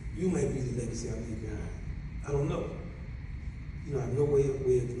 you might be the legacy I leave behind. I don't know. I have no way of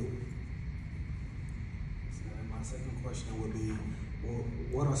knowing. My second question would be,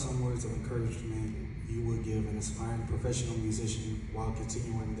 what are some words of encouragement you would give an aspiring professional musician while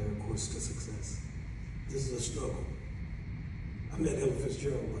continuing their course to success? This is a struggle. I met Ella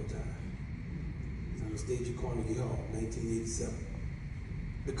Fitzgerald one time on the stage at Carnegie Hall, 1987.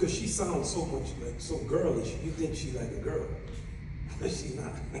 Because she sounds so much so girlish, you think she's like a girl. She's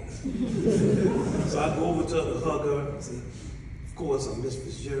not. So I go over to her to hug her and say, of course, I'm Miss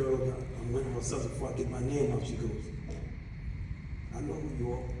Fitzgerald. I'm Wynton Marsalis. Before I get my name out, she goes, I know who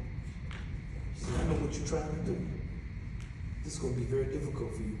you are. She said, I know what you're trying to do. This is going to be very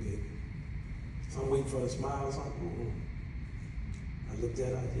difficult for you, baby. So I'm waiting for her to smile or something. I I looked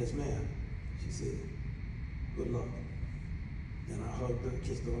at her, yes ma'am. She said, good luck. Then I hugged her,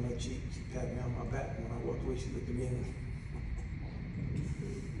 kissed her on her cheek. She patted me on my back. When I walked away, she looked at me and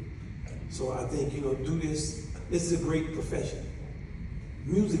so I think, you know, do this. This is a great profession.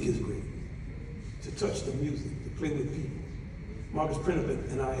 Music is great. To touch the music, to play with people. Marcus Prendergast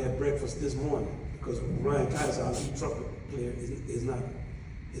and I had breakfast this morning because Ryan Kaiser, our lead trumpet player,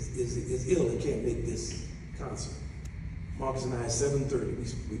 is ill and can't make this concert. Marcus and I at 7:30,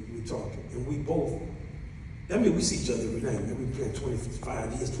 we talking, and we both. I mean, we see each other every night. Man. We played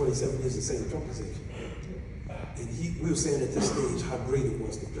 25 years, 27 years in the same trumpet section. And we were saying at this stage how great it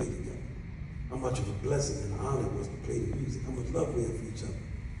was to play together. How much of a blessing and an honor it was to play the music. How much love we have for each other.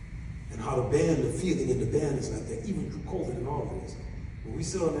 And how the band, the feeling in the band is like that, even through COVID and all of this. When we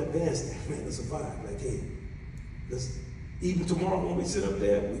sit on that bandstand, man, it's a vibe. Like, hey, even tomorrow when we sit up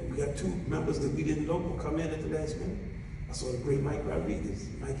there, we got two members that we didn't know will come in at the last minute. I saw the great Mike Rodriguez.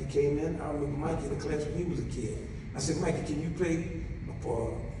 Mikey came in. I remember Mikey in the class when he was a kid. I said, Mikey, can you play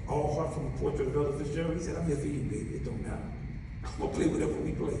All Heart from a Portrait of Ella Fitzgerald? He said, I'm here for you, baby. It don't matter. I'm going to play whatever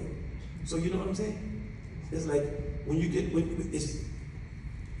we play. So you know what I'm saying? It's like, when you get, this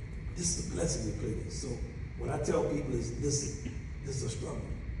is a blessing to play this. So what I tell people is, this is a struggle,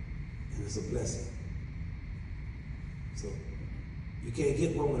 and it's a blessing. So you can't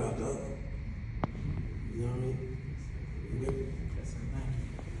get one without the other. You know what I mean? You with me?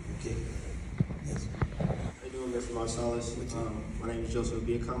 Okay. Yes. How you doing, Mr. Marsalis? My name is Joseph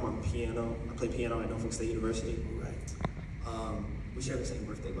Biacom. I'm piano. I play piano at Norfolk State University. Right. We share the same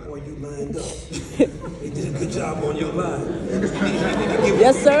birthday, by the Boy, way. you lined up. They did a good job on your line.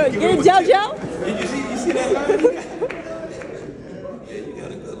 Yes, sir. Get it, JoJo. You see that line? Yeah, you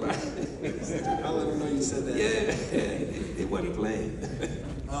got a good line. I'll let them know you said that. Yeah, they wasn't playing.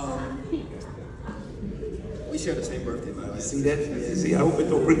 We share the same birthday, by the way. See that? Yeah, see, I hope it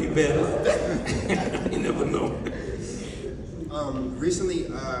don't bring you bad luck. You never know. Recently,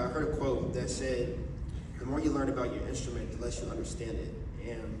 I heard a quote that said, the more you learn about your instrument, the less you understand it.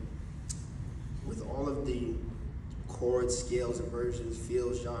 And with all of the chords, scales, inversions,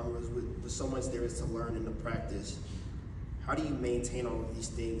 feels, genres, with so much there is to learn and to practice, how do you maintain all of these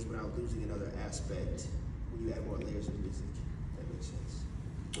things without losing another aspect when you add more layers of music? If that makes sense.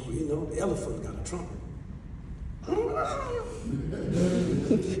 Oh, you know, the elephant got a trumpet.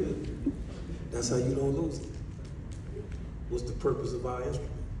 That's how you don't lose it. What's the purpose of our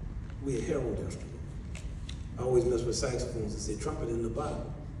instrument? We're a herald instrument. I always mess with saxophones and say trumpet in the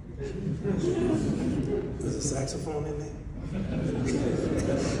Bible. There's a saxophone in there?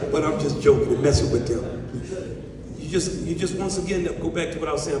 But I'm just joking and messing with them. You just once again go back to what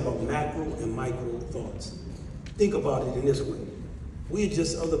I was saying about macro and micro thoughts. Think about it in this way. We're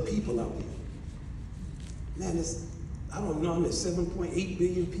just other people out here. Man, I don't know, there's 7.8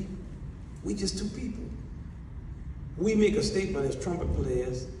 billion people. We just two people. We make a statement as trumpet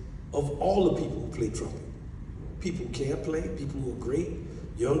players of all the people who play trumpet. People who can't play, people who are great,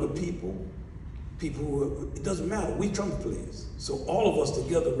 younger people who are, it doesn't matter, we trumpet players. So all of us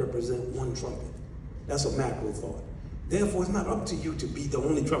together represent one trumpet. That's a macro thought. Therefore, it's not up to you to be the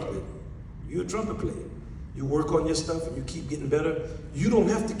only trumpet. You're a trumpet player. You work on your stuff and you keep getting better. You don't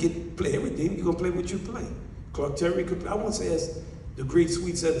have to play everything, you're gonna play what you play. Clark Terry could play. I once asked the great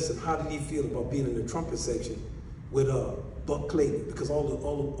Sweet Edison, how did he feel about being in the trumpet section with Buck Clayton? Because all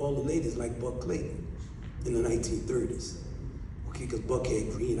the ladies like Buck Clayton in the 1930s. Okay, because Buck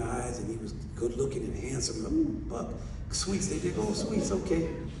had green eyes and he was good looking and handsome. Ooh, Buck, Sweets, they did, oh, Sweets, okay.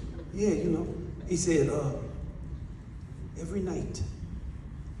 Yeah, you know. He said, every night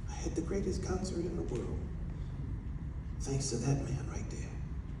I had the greatest concert in the world. Thanks to that man right there,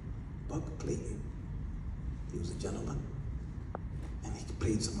 Buck Clayton. He was a gentleman, and he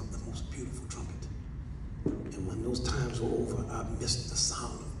played some of the most beautiful trumpet. And when those times were over, I missed the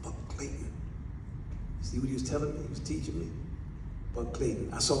sound of Buck Clayton. See what he was telling me? He was teaching me. Buck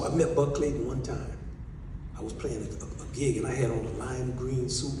Clayton. I met Buck Clayton one time. I was playing a gig, and I had on a lime green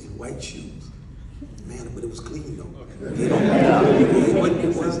suit and white shoes. Man, but it was clean though. You know,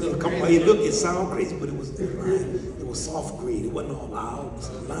 it sounded crazy, but it was soft green. It wasn't all loud. It was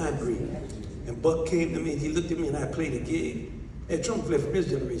lime green. And Buck came to me, and he looked at me, and I played a gig. And trumpet player from his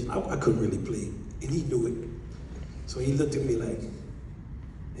generation, I couldn't really play, and he knew it. So he looked at me like,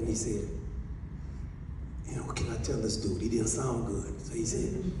 and he said, you know, what can I tell this dude? He didn't sound good. So he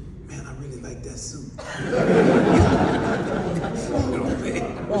said, man, I really like that suit. You know what I'm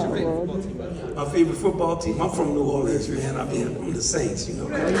saying? What's your favorite football team? My favorite football team? I'm from New Orleans, man. I'm the Saints, you know.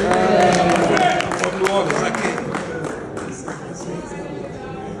 I'm from New Orleans, I can't.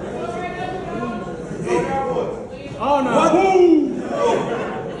 Oh no! What?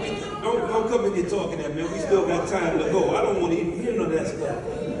 up in here talking that, man. We still got time to go. I don't want to even hear none of that stuff.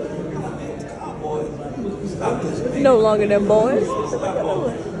 Cowboys, stop this, man. No longer than boys. Stop all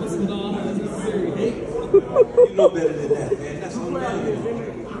that. You know better than that, man. That's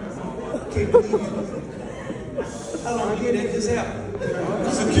unbelievable. I can't believe you. How long did that just happen?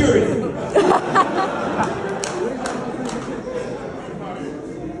 Security.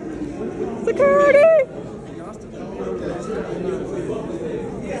 Security!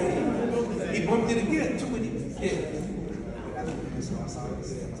 He bumped it again, too many. Yeah.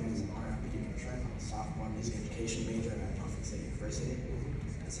 Sophomore music education major at Lincoln Center University.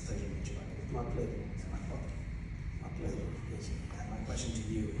 It's a pleasure to meet you. My pleasure. My pleasure. And my question to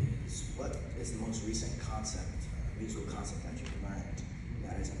you is, what is the most recent concept, musical concept that you've learned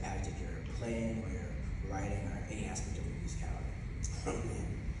that has impacted your playing or your writing or any aspect of your musicality?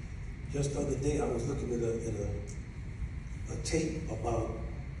 Just the other day, I was looking at a tape about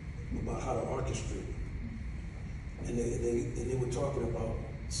how to orchestrate, and they were talking about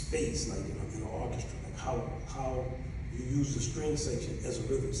space, like in an orchestra, like how you use the string section as a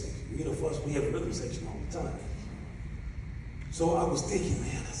rhythm section. You know, for us, we have a rhythm section all the time. So I was thinking,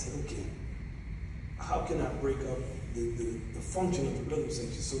 man, I said, okay, how can I break up the function of the rhythm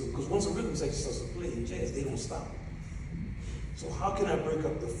section? So, because once a rhythm section starts to play in jazz, they don't stop. So how can I break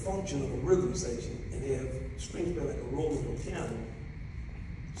up the function of a rhythm section and have strings play like a rolling piano?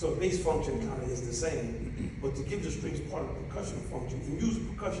 So bass function kind of is the same, but to give the strings part of the percussion function, and use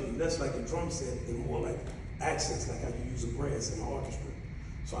percussion less like a drum set and more like accents, like how you use a brass in an orchestra.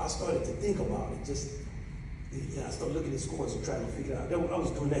 So I started to think about it. I started looking at scores and trying to figure it out. I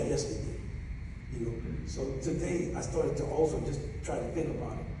was doing that yesterday, you know. So today I started to also just try to think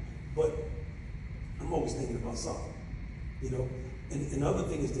about it. But I'm always thinking about something, you know. And the other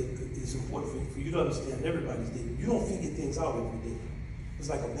thing is that it's important for you to understand everybody's day. You don't figure things out every day. It's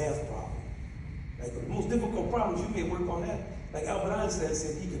like a math problem. Like the most difficult problems, you may work on that. Like Albert Einstein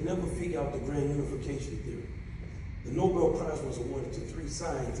said he could never figure out the grand unification theory. The Nobel Prize was awarded to 3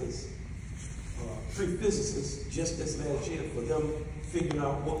 scientists, 3 physicists, just this last year for them figuring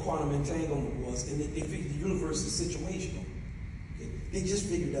out what quantum entanglement was, and they figured the universe is situational. Okay? They just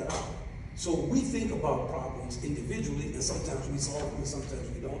figured that out. So we think about problems individually, and sometimes we solve them, and sometimes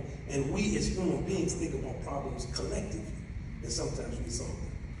we don't. And we as human beings think about problems collectively, and sometimes we solve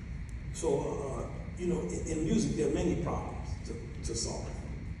them. So, you know, in music, there are many problems to solve.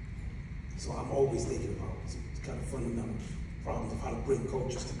 So I'm always thinking about kind of fundamental problems of how to bring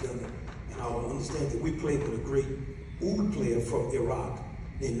cultures together and how to understand that we played with a great oud player from Iraq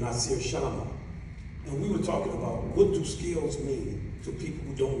named Nasir Shamma. And we were talking about what do scales mean to people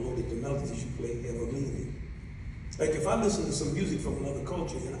who don't know that the melodies you play have a meaning. Like if I listen to some music from another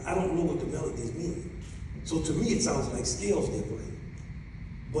culture and I don't know what the melodies mean, so to me it sounds like scales they play.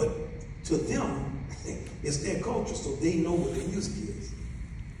 But to them, it's their culture, so they know what the music is.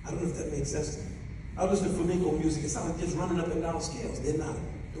 I don't know if that makes sense to me. I listen to flamenco music, it sounds like just running up and down scales. They're not.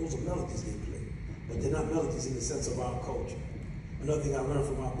 Those are melodies they play. But they're not melodies in the sense of our culture. Another thing I learned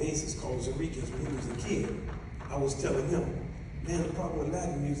from our bassist, Carlos Enriquez, when he was a kid, I was telling him, man, the problem with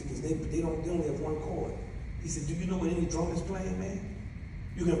Latin music is they only have one chord. He said, do you know what any drum is playing, man?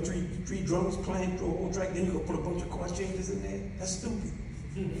 You can have three drummers playing through a whole track, then you can put a bunch of chord changes in there? That's stupid.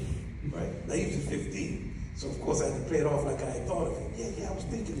 Right? Now he was 15. So of course I had to play it off like I had thought of it. Yeah, I was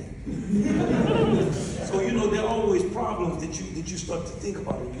thinking that. So you know, there are always problems that you start to think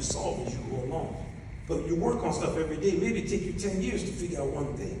about and you solve as you go along. But you work on stuff every day. Maybe it take you 10 years to figure out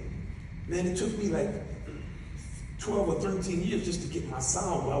one thing. Man, it took me like 12 or 13 years just to get my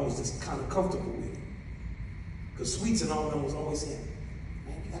sound where I was just kind of comfortable with it. Because Sweets and all of them was always saying,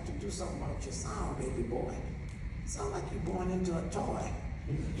 man, you got to do something about your sound, baby boy. You sound like you're born into a toy.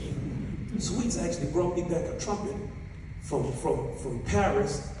 Sweets actually brought me back a trumpet from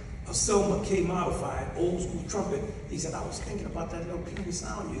Paris, a Selma K modified old school trumpet. He said, I was thinking about that little puny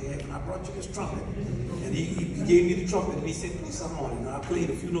sound you had and I brought you this trumpet. And he gave me the trumpet and he said, play something on it. And I played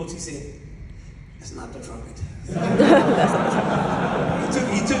a few notes. He said, it's not the trumpet.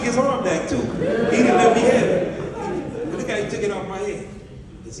 he took his arm back too. He didn't let me have it. Look how he took it off my head.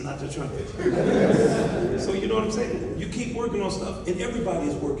 It's not the trumpet. So you know what I'm saying? You keep working on stuff, and everybody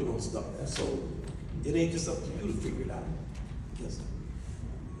is working on stuff. So it ain't just up to you to figure it out. Yes.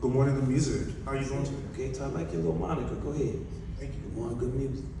 Good morning to music. How are you doing today? Okay, so I like your little moniker. Go ahead. Thank you. Good morning, good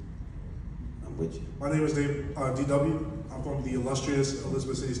music. I'm with you. My name is Dave, DW. I'm from the illustrious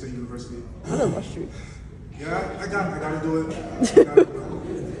Elizabeth City State University. Illustrious. Yeah, I gotta do it. Thank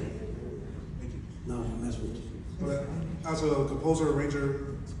you. No, I'm messing with you. But as a composer, arranger,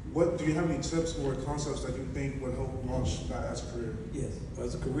 do you have any tips or concepts that you think would help launch that as a career? Yes,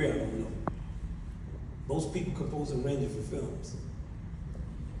 as a career, I don't know. Most people compose and arrange for films.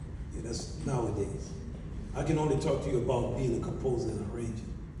 Yeah, that's nowadays. I can only talk to you about being a composer and arranger.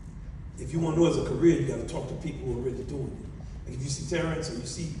 If you want to know as a career, you got to talk to people who are already doing it. Like if you see Terrence or you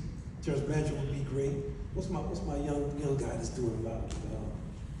see Terrence Blanchard would be great. What's my young guy that's doing a lot of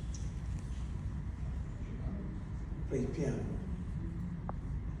plays piano.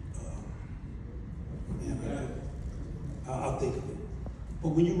 I'll think of it. But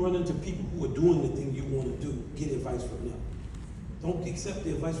when you run into people who are doing the thing you want to do, get advice from them. Don't accept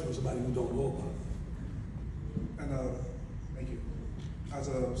the advice from somebody who don't know about it. And thank you. As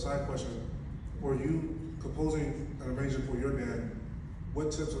a side question, were you composing and arranging for your band?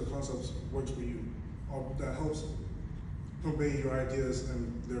 What tips or concepts works for you that helps convey your ideas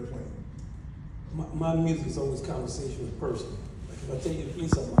and their playing? My music is always conversational and personal. Like if I tell you to play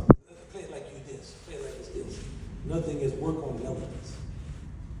something, play it like you this, play it like it's this. Another thing is work on melodies.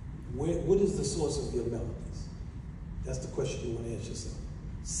 What is the source of your melodies? That's the question you want to ask yourself.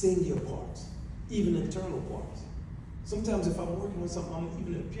 Sing your parts, even internal parts. Sometimes if I'm working on something,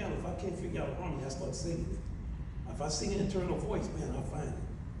 even at the piano, if I can't figure out a harmony, I start singing it. If I sing an internal voice, man, I find it.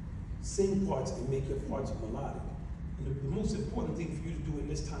 Sing parts and make your parts melodic. And the most important thing for you to do in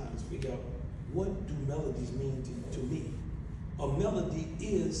this time is figure out, what do melodies mean to me? A melody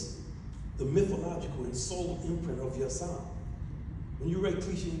is the mythological and soul imprint of your sound. When you write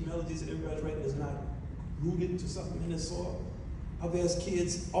cliche melodies that everybody's writing is not rooted to something in their soul. I've asked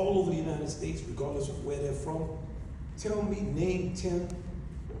kids all over the United States, regardless of where they're from, tell me, name 10,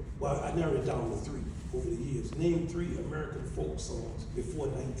 well, I narrowed it down to 3 over the years. Name 3 American folk songs before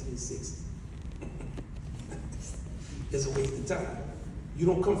 1960. It's a waste of time. You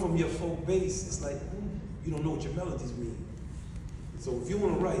don't come from your folk base, it's like, you don't know what your melodies mean. So if you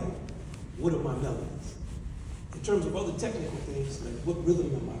want to write, what are my melodies? In terms of other technical things, like what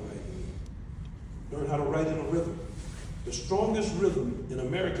rhythm am I writing in? Learn how to write in a rhythm. The strongest rhythm in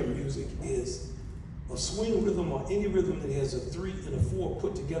American music is a swing rhythm or any rhythm that has a 3 and a 4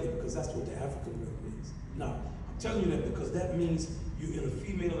 put together, because that's what the African rhythm is. Now, I'm telling you that because that means you're in a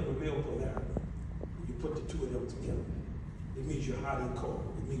female and a male polarity. You put the 2 of them together. It means you're hot and cold.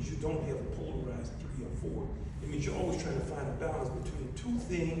 It means you don't have a polarized 3 or 4. It means you're always trying to find a balance between 2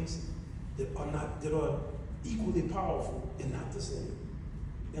 things that are equally powerful and not the same.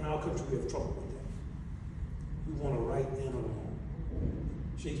 In our country, we have trouble with that. We want to right and a wrong.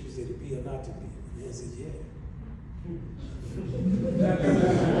 Shakespeare said to be or not to be. And man said, yeah. You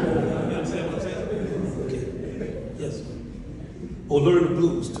understand what I'm saying? Okay. Yes. Or learn the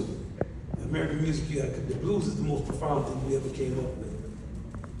blues too. American music, the blues is the most profound thing we ever came up with.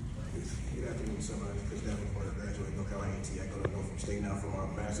 Good afternoon, somebody. Chris Davenport, graduate North Carolina A&T. I go to Norfolk State now for my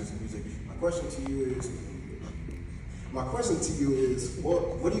master's in music. My question to you is,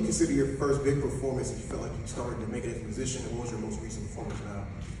 what do you consider your first big performance that you felt like you started to make it as a musician, and what was your most recent performance now?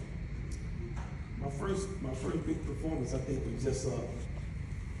 My first big performance, I think, was just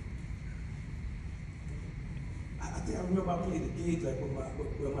I remember I played a gig like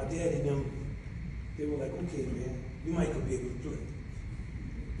with my dad and them. They were like, okay, man, you might could be able to play.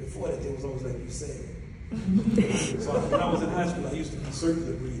 Before that, they was always like, you sad. So when I was in high school, I used to be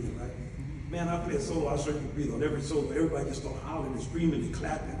circular breathing, right? Man, I play a solo, I circular breathe on every solo. Everybody just started hollering and screaming and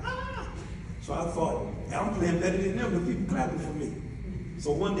clapping. Ah! So I thought, hey, I'm playing better than them, the people clapping for me.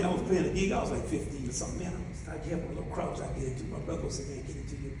 So one day I was playing a gig, I was like 15 or something. Man, I get my little crowds I get into. My brother would say, man, get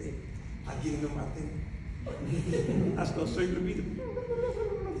into your thing. I get into my thing. I start circular breathing.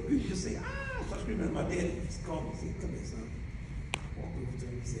 You just say, ah, start screaming. My daddy called me and said, come here, son. Walk over to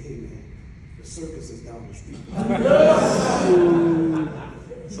him and say, hey, man, the circus is down the street.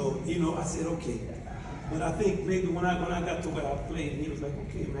 So, you know, I said, okay. But I think maybe when I got to where I played, and he was like,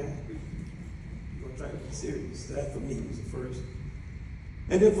 okay, man, you're going to try to be serious. That for me was the first.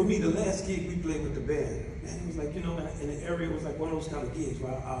 And then for me, the last gig we played with the band, man, it was like, you know, in the area, it was like one of those kind of gigs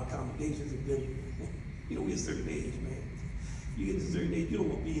where our accommodations have been, you know, we're a certain age, man. You get to a certain age, you don't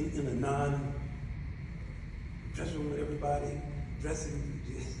want to be in a non-dressing room with everybody, dressing.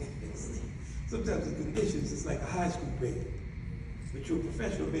 Sometimes the conditions, it's like a high school band. But you're a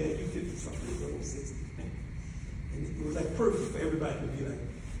professional band, you 50-something, you're almost 60. And it was like perfect for everybody to be like,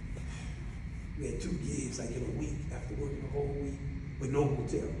 we had 2 gigs like in a week after working a whole week with no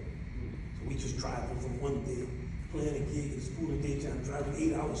hotel. So we just driving from one day, playing a gig in school in the daytime, driving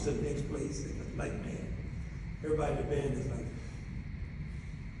 8 hours to the next place. And it's like, man, everybody in the band is like,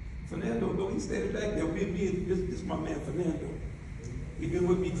 Fernando, no, he's standing back there. This is my man, Fernando. He's been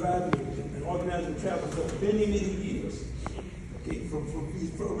with me driving and organizing travel for many, many years. Okay, he's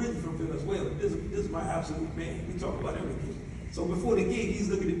originally from Venezuela. This is my absolute man. We talk about everything. So before the gig, he's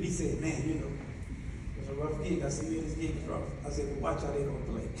looking at me saying, man, you know, a rough gig. I said, man, this gig is rough. I said, well, watch how they don't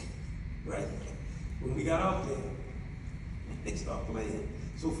play. Right? When we got out there, they start playing.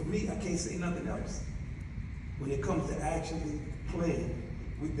 So for me, I can't say nothing else. When it comes to actually playing,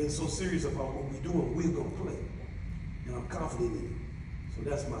 we've been so serious about what we're doing, we're going to play. And I'm confident in it. So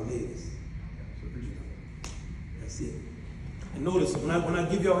that's my latest. That's it. And notice, when I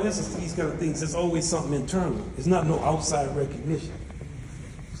give y'all answers to these kind of things, there's always something internal. It's not no outside recognition.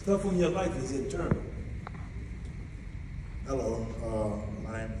 Stuff in your life is internal. Hello,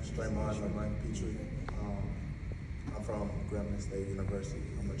 my name is Draymond. I'm Mike Petrie. I'm from Grambling State University.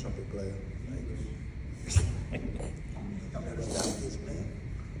 I'm a trumpet player.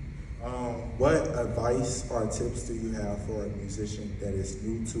 What advice or tips do you have for a musician that is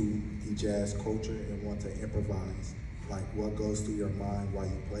new to the jazz culture and want to improvise? Like, what goes through your mind while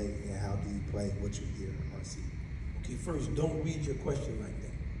you play, and how do you play what you hear or see? Okay, first, don't read your question like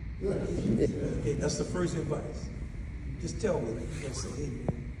that. Okay, that's the first advice. Just tell me, like, you're gonna say, hey,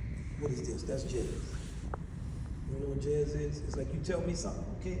 man, what is this? That's jazz. You know what jazz is? It's like you tell me something,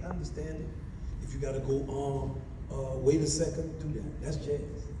 okay, I understand it. If you gotta go wait a second, do that. That's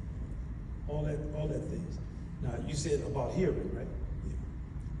jazz. All that things. Now, you said about hearing, right? Yeah.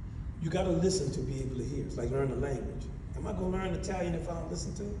 You gotta listen to be able to hear. It's like learning a language. Am I gonna learn Italian if I don't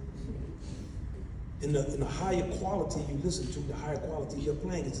listen to it? In the higher quality you listen to, the higher quality you're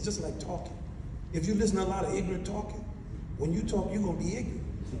playing. It's just like talking. If you listen to a lot of ignorant talking, when you talk, you're gonna be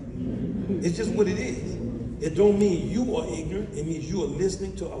ignorant. It's just what it is. It don't mean you are ignorant. It means you are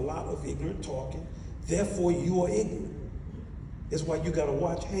listening to a lot of ignorant talking. Therefore, you are ignorant. That's why you gotta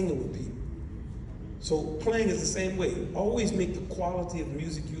watch hanging with people. So playing is the same way. Always make the quality of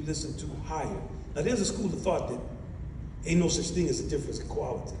music you listen to higher. Now there's a school of thought that ain't no such thing as a difference in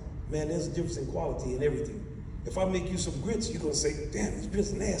quality. Man, there's a difference in quality in everything. If I make you some grits, you're gonna say, damn, this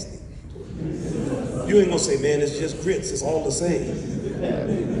grits nasty. You ain't gonna say, man, it's just grits, it's all the same.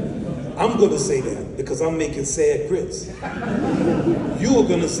 I'm gonna say that because I'm making sad grits. You are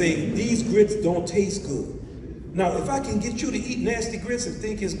gonna say, these grits don't taste good. Now, if I can get you to eat nasty grits and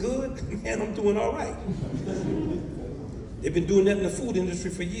think it's good, man, I'm doing all right. They've been doing that in the food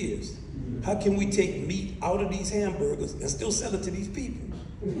industry for years. How can we take meat out of these hamburgers and still sell it to these people?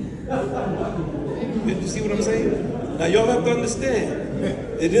 You see what I'm saying? Now, y'all have to understand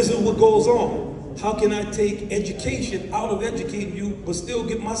that this is what goes on. How can I take education out of educating you, but still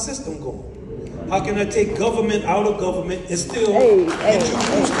get my system going? How can I take government out of government and still get you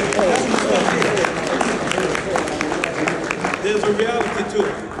boosted? There's a reality to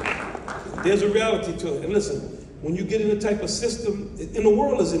it. There's a reality to it. And listen, when you get in the type of system, and the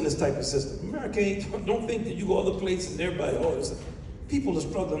world is in this type of system. America ain't, don't think that you go other places and everybody, oh, this, people are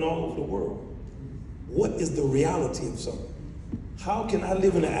struggling all over the world. What is the reality of something? How can I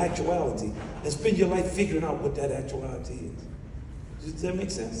live in the actuality and spend your life figuring out what that actuality is? Does that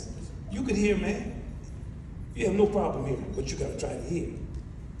make sense? You could hear, man. You have no problem hearing, but you gotta try to hear.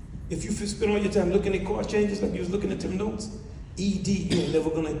 If you spend all your time looking at chord changes like you was looking at them notes, ED, you ain't never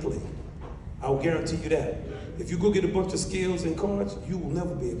gonna play. I'll guarantee you that. If you go get a bunch of scales and chords, you will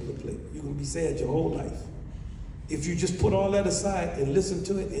never be able to play. You're gonna be sad your whole life. If you just put all that aside and listen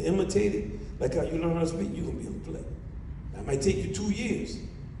to it and imitate it, like how you learn how to speak, you're gonna be able to play. That might take you 2 years,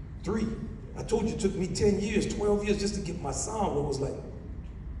 3. I told you it took me 10 years, 12 years just to get my sound what it was like.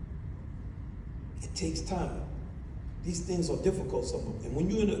 It takes time. These things are difficult, some of them. And when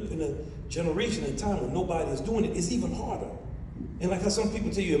you're in a generation and time when nobody is doing it, it's even harder. And like how some people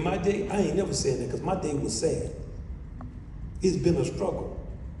tell you, in my day, I ain't never said that because my day was sad. It's been a struggle.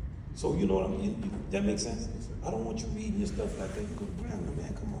 So you know what I mean? That makes sense? I don't want you reading your stuff like that. You go to ground,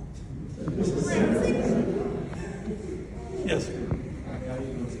 man, come on. Yes, sir.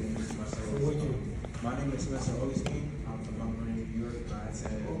 My name is Mr. Augustine. I'm from Montgomery, New York. I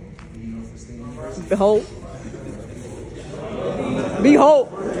attend New York State University. Behold.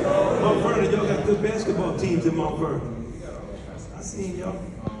 Behold. Mount Vernon, y'all got good basketball teams in Mount Vernon. I seen y'all.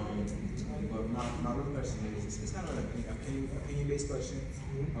 But my real question is, it's kind of an opinion-based question.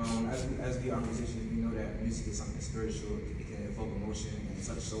 As we are musicians, we know that music is something spiritual. It can evoke emotion and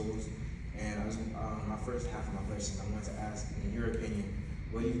touch souls. And I was, my first half of my question, I wanted to ask, in your opinion,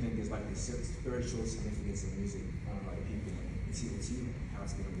 what do you think is like the spiritual significance of music on like people and to you, how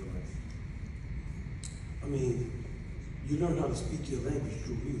it's been in your life? I mean, you learn how to speak your language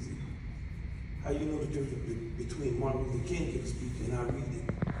through music. How you know the difference between Martin Luther King can speak and I read it?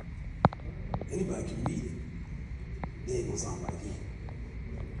 Anybody can read it. They ain't gonna sound like him.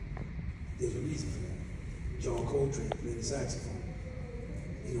 There's a reason for that. John Coltrane played the saxophone.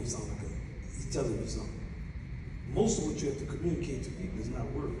 He don't sound like he's telling you something. Most of what you have to communicate to people is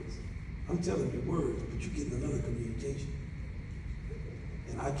not words. I'm telling you words, but you're getting another communication.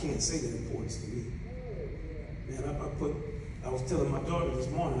 And I can't say that importance to me. Man, I was telling my daughter this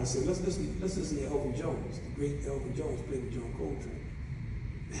morning, I said, let's listen to Elvin Jones, the great Elvin Jones played with John Coltrane.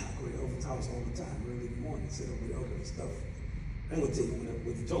 Man, I go to Elvin's house all the time, early in the morning, sit up with Elvin and stuff. I ain't gonna tell you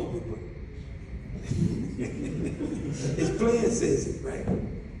what he told me, but his plan says it, right?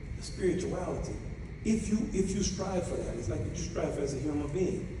 The spirituality. If you strive for that, it's like you strive as a human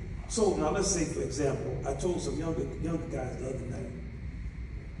being. So now let's say, for example, I told some younger guys the other night,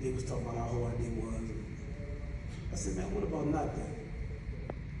 they was talking about how hard they was. I said, man, what about not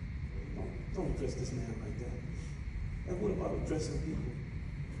that? Don't address this man like that. And what about addressing people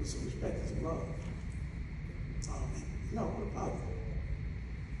with some respect and some love? Oh man, no, what about it?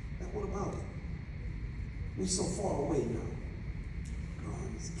 And what about it? We're so far away now.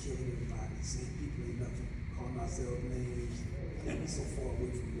 Guns, killing everybody, saying people ain't nothing, calling ourselves names, and we're so far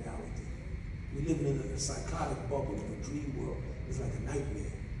away from reality. We're living in a psychotic bubble of a dream world. It's like a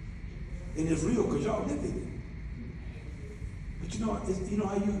nightmare. And it's real because y'all live in it. But you know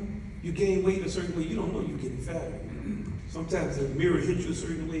how you gain weight a certain way, you don't know you're getting fatter. Sometimes the mirror hits you a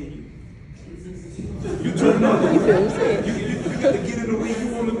certain way and you turn up. You got to get in the way you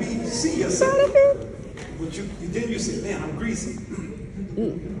want to be to see yourself. But then you say, man, I'm greasy.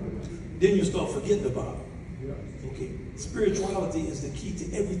 Then you start forgetting about it. Okay, spirituality is the key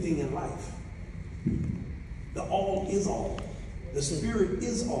to everything in life. The all is all. The spirit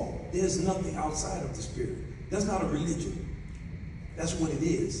is all. There's nothing outside of the spirit. That's not a religion. That's what it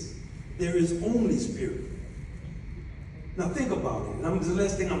is. There is only spirit. Now think about it. And the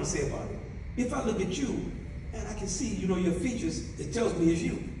last thing I'm going to say about it. If I look at you, and I can see, your features, it tells me it's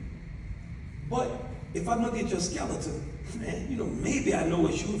you. But if I look at your skeleton, man, maybe I know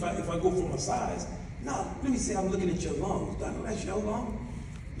it's you if I go from a size. Now, let me say I'm looking at your lungs. Do I know that's your lung?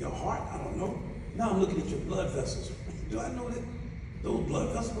 Your heart? I don't know. Now I'm looking at your blood vessels. Do I know that those blood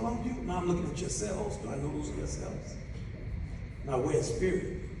vessels belong to you? Now I'm looking at your cells. Do I know those are your cells? Now where's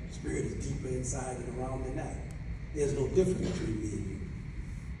spirit? Spirit is deeper inside and around than that. There's no difference between me and you.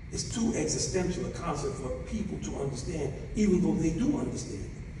 It's too existential a concept for people to understand, even though they do understand it.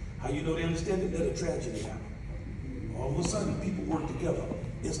 How you know they understand it? Let a tragedy happen. All of a sudden, people work together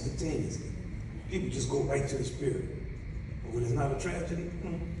instantaneously. People just go right to the spirit. But when it's not a tragedy,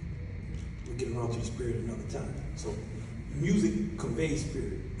 we'll get around to the spirit another time. So music conveys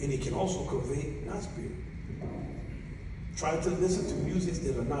spirit, and it can also convey not spirit. Try to listen to music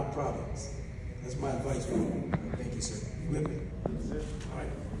that are not products. That's my advice for you. Thank you, sir. You with me? All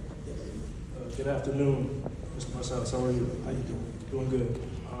right. Good afternoon, Mr. Marsalis. How are you? How you doing? Doing good.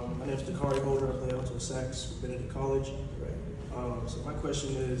 My name is Dakari Holder. I play alto sax for Benedict College. So my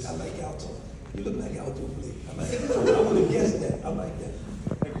question is... I like alto. You look like alto play. I like it. I would have guessed that. I like that.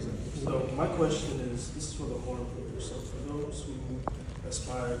 Thank you, sir. So my question is, this is for the horn players. So for those who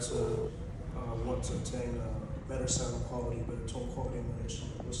aspire to want to attain better sound quality, better tone quality in their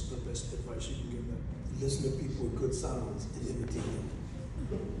instrument, what's the best advice you can give them? Listen to people with good sounds and imitate them.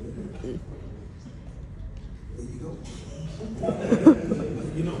 There you go.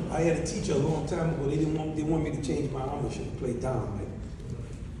 I had a teacher a long time ago. They wanted me to change my embouchure to play down.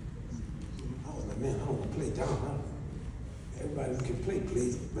 I was like, man, I don't want to play down. Everybody who can play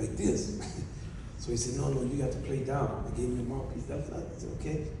plays like this. So he said, no, you got to play down. I gave him the mouthpiece. That's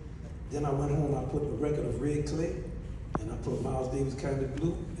okay. Then I went home. I put a record of Red Clay, and I put Miles Davis Kind of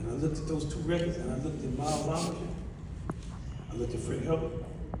Blue, and I looked at those two records, and I looked at Miles' embouchure. I looked at Fred Hubbard.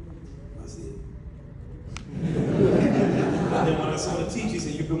 I said. And then when I saw the teacher, he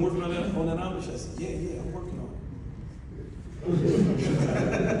said, you've been working on that embouchure? I said, yeah, I'm working on it.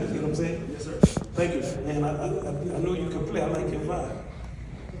 You know what I'm saying? Yes, sir. Thank you. And I know you can play. I like your vibe.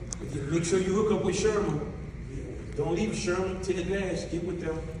 But you make sure you hook up with Sherman. Don't leave Sherman to the dash. Get with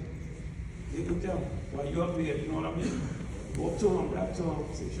them. Get with them. While you're up there, you know what I mean? Go up to him, rap to him.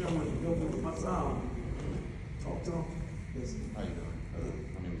 Say, Sherman, help me with my sound. Talk to him. Yes. How you doing?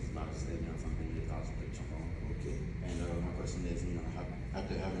 My name is Marcus. I'm from the college of trombone. Okay. And my question is,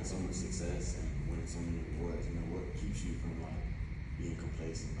 after having so much success and winning so many awards, what keeps you from being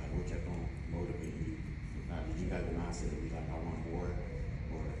complacent? What kept on motivating you? Did you have the mindset of I want more?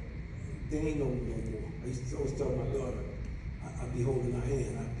 Or there ain't no more. I used to always tell my daughter, I'd be holding her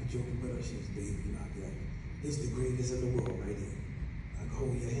hand, I'd be joking with her, she was baby, and I'd be like, it's the greatest in the world right here. I can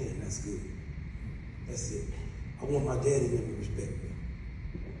hold your hand, that's good. That's it. I want my daddy to respect me.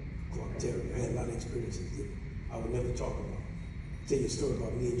 Clark Terry, I had a lot of experiences that I would never talk about. I'll tell you a story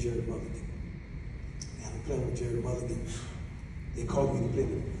about me and Jerry Mulligan. And I'm playing with Jerry Mulligan. They called me to play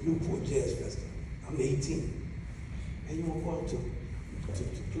the Newport Jazz Festival. I'm 18. And you want to go out to? to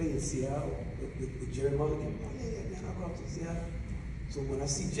play in Seattle with Jerry Mulligan. Oh, yeah, man, I'll go out to Seattle. So when I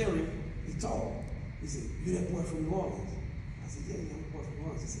see Jerry, he tall. He said, you that boy from New Orleans? I said, yeah, I'm the boy from New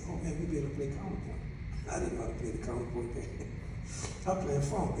Orleans. He said, oh man, we be able to play counterpoint. I didn't know how to play the counterpoint thing. I playing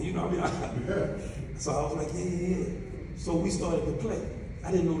funk, you know what I mean? So I was like, yeah. So we started to play.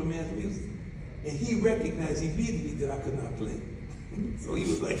 I didn't know the man's music. And he recognized immediately that I could not play. So he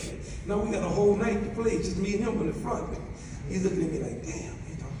was like, no, we got a whole night to play, just me and him in the front. He's looking at me like, damn,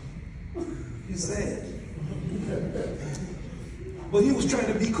 you're sad. But he was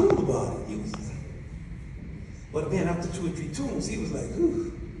trying to be cool about it. But then after 2 or 3 tunes, he was like,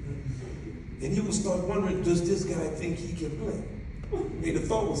 ooh. And he would start wondering, does this guy think he can play? And the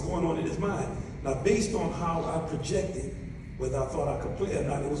thought was going on in his mind. Now, based on how I projected, whether I thought I could play or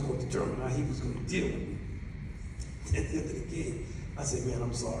not, it was going to determine how he was going to deal with me. At the end of the gig, I said, man,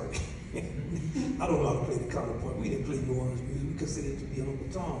 I'm sorry. I don't know how to play the counterpoint. We didn't play New Orleans music. We considered it to be Uncle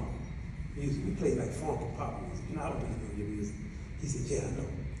Tom music. We played like funk and pop music. You know, I don't really know your music. He said, yeah, I know.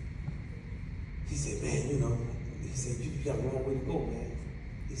 He said, man, you know, he said, you got a long way to go, man.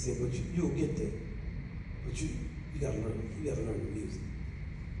 He said, but you'll get there. But you gotta learn the music.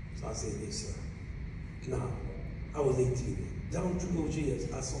 So I said, yes, sir. Now, I was 18 then. Down through those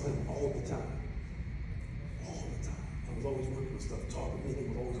years, I saw him all the time. All the time. I was always working on stuff, talking to me. He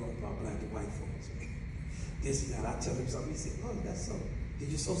was always talking about black and white folks. This and that. I tell him something. He said, oh, that's so. Did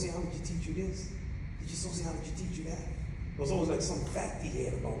your sociology teach you this? Did your sociology teach you that? It was always like some fact he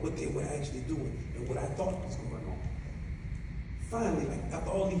had about what they were actually doing and what I thought was going on. Finally, like after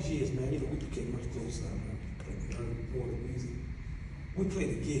all these years, man, you know, we became much closer. I learned more than music. We played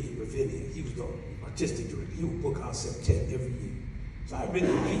a gig in Ravinia. He was the artistic director. He would book our septet every year. So I read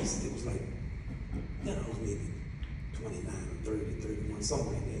a piece. It was like, you know, it was maybe 29 or 30, 31,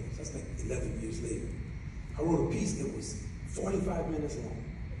 somewhere in there. That's like 11 years later. I wrote a piece that was 45 minutes long.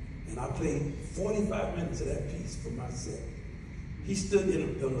 And I played 45 minutes of that piece for my set. He stood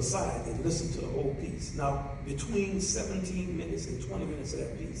on the side and listened to the whole piece. Now, between 17 minutes and 20 minutes of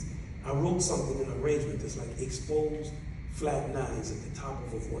that piece, I wrote something in an arrangement that's like exposed flat nines at the top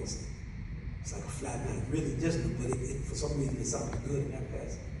of a voice. It's like a flat nine, really distant, but for some reason it sounded good in that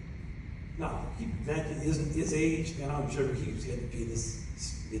passage. Now, his age, and I'm sure he had to be in his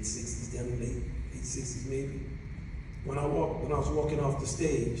mid-60s, then late 60s maybe. When I was walking off the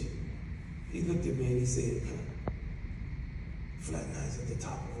stage, he looked at me and he said, flat nines at the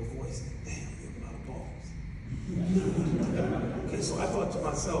top of a voice. Damn, you have a lot of balls. Okay, so I thought to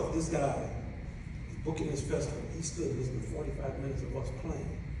myself, this guy is booking this festival. He stood listening to 45 minutes of us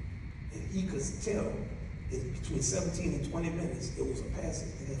playing. And he could tell in between 17 and 20 minutes, it was a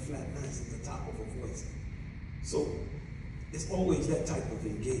passage that had flat nines at the top of a voice. So it's always that type of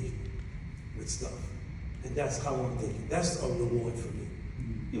engagement with stuff. And that's how I'm thinking. That's a reward for me.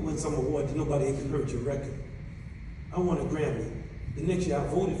 You win some award, nobody can hurt your record. I won a Grammy. The next year I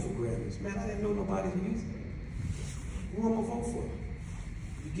voted for Grammys. Man, I didn't know nobody's music. Who am I vote for?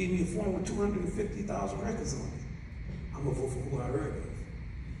 You gave me a form with 250,000 records on it. I'm gonna vote for who I heard of.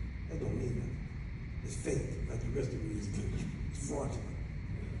 That don't mean nothing. It's fake, like the rest of the music. It's fraudulent.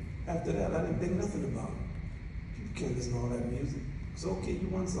 After that, I didn't think nothing about it. People can't listen to all that music. It's okay, you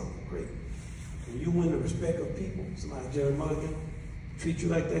won something, great. When you win the respect of people, somebody like Jerry Mulligan, treat you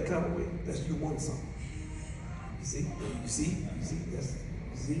like that kind of way, that's you won something. You see? You see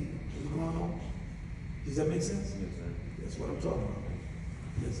what's going on? Does that make sense? Yes, sir. That's what I'm talking about.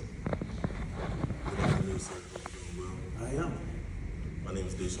 Yes. Good afternoon, sir. Hope you're doing well. I am. My name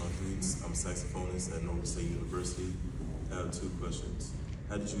is Deshaun Threeds. I'm a saxophonist at Norfolk State University. I have 2 questions.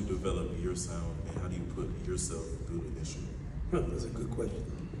 How did you develop your sound, and how do you put yourself through the instrument? That's a good question.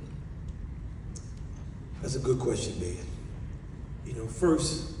 That's a good question, man. You know,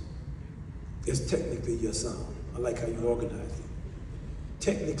 first, it's technically your sound. I like how you organized it.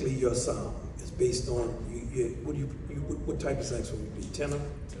 Technically, your sound is based on what type of saxophone you play? Tenor?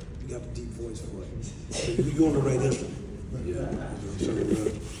 You got a deep voice for it. So you're on the right instrument. Yeah. So,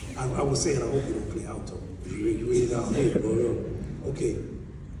 I was saying, I hope you don't play alto. You read it out here. Okay.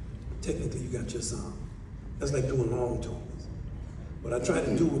 Technically, you got your sound. That's like doing long tones. What I try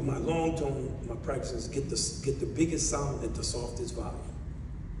to do with my long tone, my practice is get the biggest sound at the softest volume.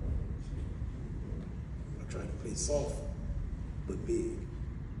 I try to play soft, but big.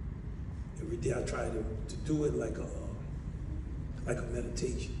 Every day I try to do it like a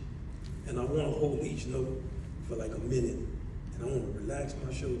meditation. And I want to hold each note for like a minute. And I want to relax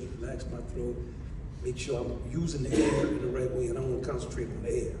my shoulders, relax my throat, make sure I'm using the air in the right way, and I want to concentrate on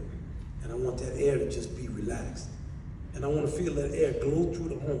the air. And I want that air to just be relaxed. And I want to feel that air glow through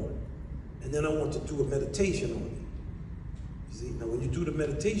the horn. And then I want to do a meditation on it. You see, now when you do the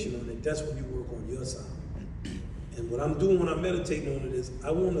meditation on it, that's when you work on your sound. And what I'm doing when I'm meditating on it is,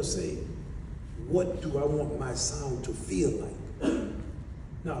 I want to say, what do I want my sound to feel like?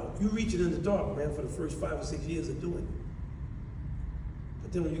 Now, you reach it in the dark, man, for the first 5 or 6 years of doing it.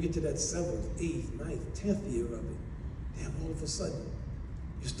 But then when you get to that 7th, 8th, 9th, 10th year of it, damn, all of a sudden,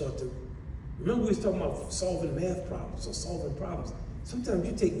 you start to, remember we was talking about solving math problems or solving problems. Sometimes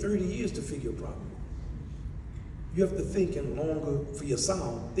you take 30 years to figure a problem. You have to think in longer, for your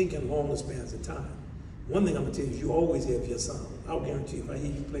sound, think in longer spans of time. One thing I'm gonna tell you is you always have your sound. I'll guarantee you, if I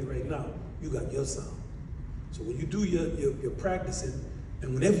hear you play right now, you got your sound. So when you do your practicing,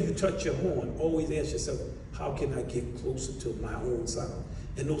 and whenever you touch your horn, always ask yourself, how can I get closer to my own sound?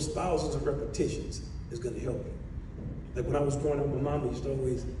 And those thousands of repetitions is gonna help you. Like when I was growing up, my mama used to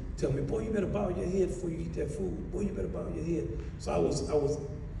always tell me, boy, you better bow your head before you eat that food. Boy, you better bow your head. So I was,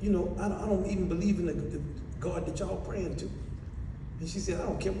 you know, I don't even believe in the God that y'all praying to. And she said, I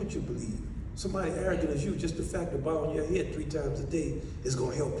don't care what you believe. Somebody arrogant as you, just the fact of bowing your head 3 times a day is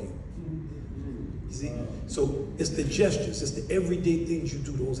gonna help you. You see? So it's the gestures, it's the everyday things you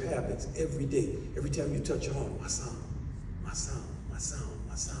do, those habits, every day. Every time you touch your horn, my sound, my sound, my sound,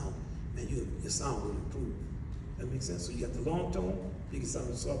 my sound. Man, your sound will improve. That makes sense? So you got the long tone, you can sound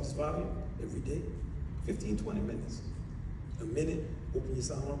the softest volume every day, 15, 20 minutes. A minute, open your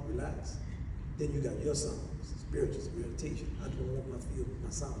sound up, relax. Then you got your sound, spiritual, meditation. How do I want my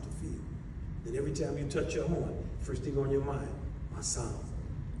sound to feel? Then every time you touch your horn, first thing on your mind, my sound.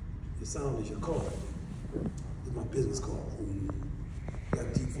 Your sound is your card. It's my business card. You got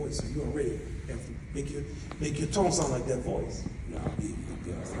a deep voice, so you already have to make your tone sound like that voice. How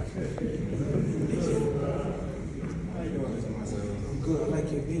you doing, Mr. Marsalis? I'm good. I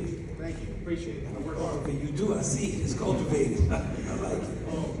like your music. Thank you. Appreciate it. I work hard. Okay, you do. I see it. It's cultivated. I like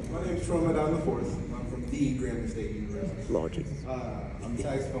it. My name is Troy Madonna IV. I'm from the Grambling State University. Logic. I'm a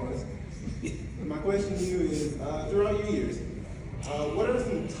saxophonist. My question to you is, throughout your years, what are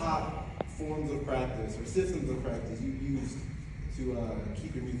some top forms of practice or systems of practice you used to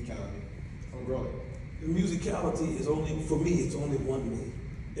keep your musicality from growing? The musicality is only, for me, it's only one way.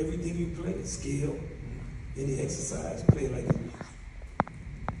 Everything you play is skill. Any exercise, play like it's music.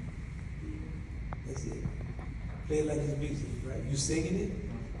 That's it. Play it like it's music, right? You singing it,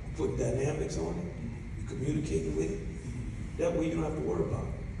 you put dynamics on it, you communicating with it. That way you don't have to worry about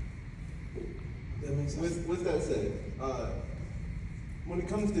it. That makes sense? With that said, when it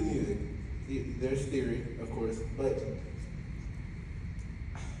comes to music, there's theory, of course, but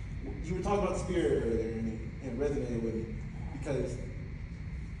you were talking about spirit earlier, and it resonated with me, because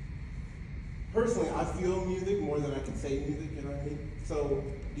personally, I feel music more than I can say music, you know what I mean? So,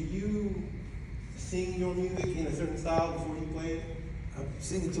 do you sing your music in a certain style before you play it? I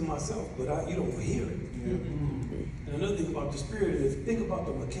sing it to myself, but you don't hear it. Yeah. And another thing about the spirit is, think about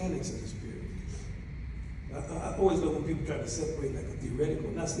the mechanics of the spirit. I always love when people try to separate like a theoretical,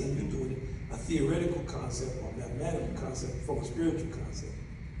 not saying you're doing it, a theoretical concept or mathematical concept from a spiritual concept.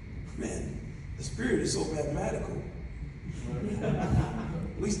 Man, the spirit is so mathematical.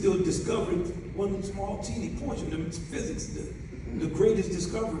 We still discovered one small teeny portion of physics, the greatest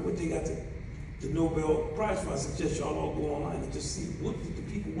discovery, what they got the Nobel Prize for. I suggest y'all all go online and just see what did the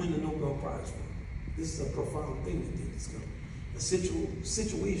people win the Nobel Prize for. This is a profound thing that they discovered. A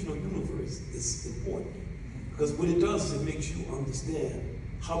situational universe is important. Because what it does is it makes you understand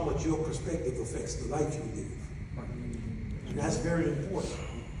how much your perspective affects the life you live. And that's very important.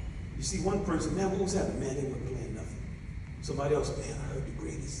 You see one person, man, what was happening? Man, they weren't playing nothing. Somebody else, man, I heard the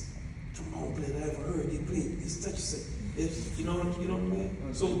greatest trombone player I ever heard. They played, it's such a such. You know what I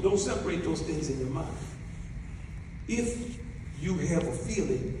mean? So don't separate those things in your mind. If you have a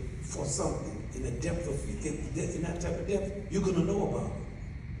feeling for something in the depth of, in that type of depth, you're gonna know about it.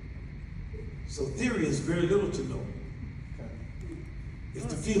 So theory is very little to know. If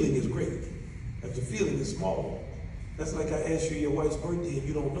the feeling is great, if the feeling is small, that's like I ask you your wife's birthday and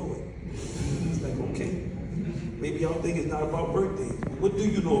you don't know it. It's like, okay, maybe y'all think it's not about birthdays. What do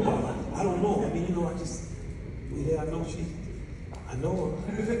you know about her? I don't know. I mean, you know, I know I know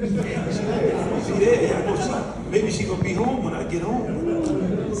her. She there, yeah, I know maybe she gonna be home when I get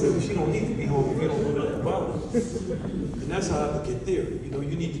home. So she don't need to be home if you don't know nothing about her. And that's how I look at theory. You know,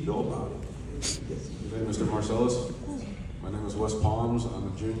 you need to know about it. Good day, Mr. Marsalis. My name is Wes Palms.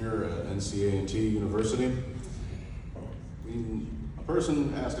 I'm a junior at NCA&T University. A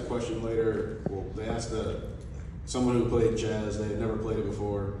person asked a question later. Well, they asked someone who played jazz. They had never played it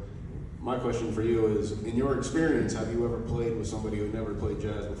before. My question for you is, in your experience, have you ever played with somebody who never played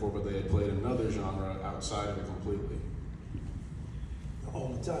jazz before, but they had played another genre outside of it completely? All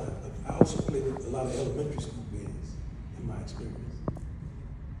the time. I also played with a lot of elementary school bands. in my experience.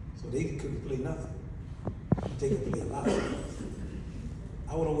 So they couldn't play nothing. They could play a lot.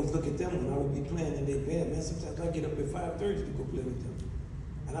 I would always look at them when I would be playing in their band. Man, sometimes I get up at 5:30 to go play with them.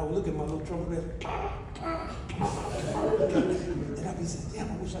 And I would look at my little trumpet and I'd be saying,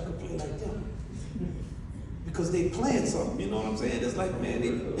 damn, I wish I could play like them. Because they playing something, you know what I'm saying? It's like, man,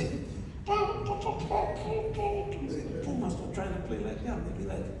 they boom, I start trying to play like them. They'd be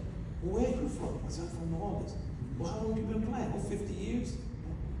like, well, where are you from? I said, I'm from New Orleans. Well, how long have you been playing? Oh, 50 years?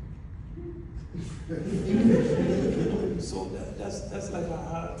 So that's like how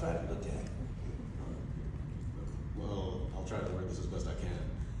I try to look at it. Well, I'll try to word this as best I can.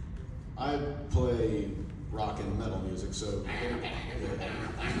 I play rock and metal music, so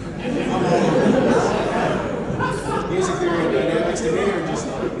music theory and dynamics to me are just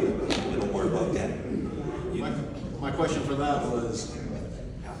don't worry about that. My question for that was,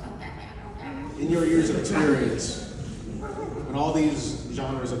 in your years of experience, when all these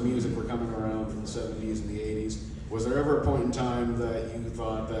genres of music were coming around from the 70s and the 80s, was there ever a point in time that you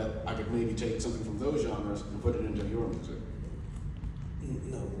thought that I could maybe take something from those genres and put it into your music?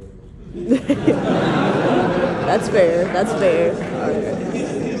 No. That's fair. That's fair.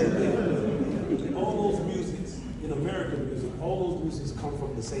 Here's the thing. All those musics, in American music, all those musics come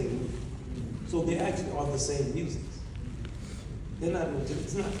from the same music. So they actually are the same music. They're not,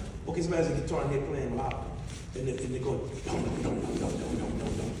 it's not, okay, somebody has a guitar and they're playing loud. And they're going, and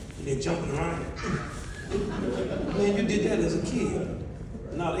they're jumping around. Man, you did that as a kid.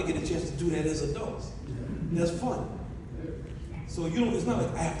 Now they get a chance to do that as adults. And that's fun. So it's not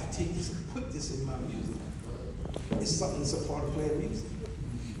like I have to take this and put this in my music. It's something that's a part of playing music.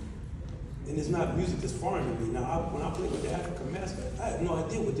 And it's not music that's foreign to me. Now, when I play with the African master, I have no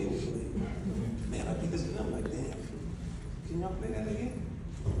idea what they were playing. Man, I'd be listening to them like, damn, can y'all play that again?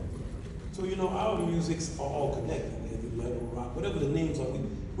 So, our musics are all connected. Heavy metal, rock, whatever the names are.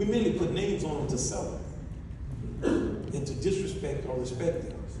 We mainly put names on them to sell them. And to disrespect or respect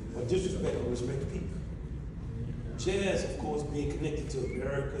them. Or disrespect or respect people. Jazz, of course, being connected to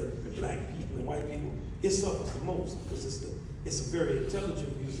America, black people and white people, it suffers the most because it's a very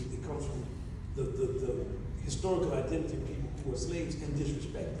intelligent music that comes from the historical identity of people who were slaves and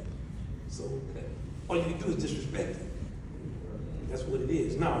disrespected. So all you can do is disrespect it. That's what it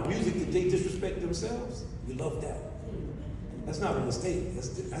is. Now, music that they disrespect themselves, we love that. That's not a mistake.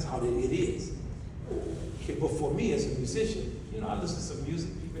 That's how it is. Okay, but for me as a musician, I listen to some music,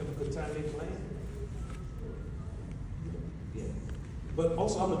 people have a good time they playing. Yeah. But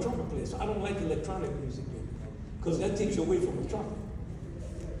also I'm a trumpet player, so I don't like electronic music because that takes you away from the trumpet.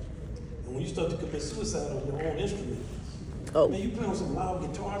 And when you start to commit suicide on your own instrument, man, you play on some loud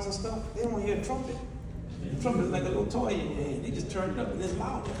guitars and stuff, they don't hear a trumpet. The trumpet is like a little toy in your hand. They just turn it up and it's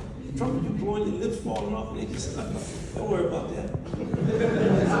loud. The trumpet, you blowing, your lips falling off, and they just don't worry about that.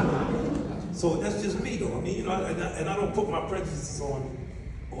 So that's just me, though. I mean, and I don't put my prejudices on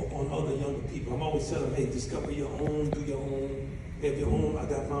other younger people. I'm always telling them, hey, discover your own, do your own, have your own. I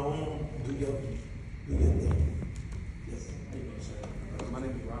got my own. Do your thing. Yes. My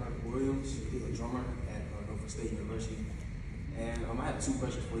name is Robert Williams. I'm a drummer at Norfolk State University, and I have two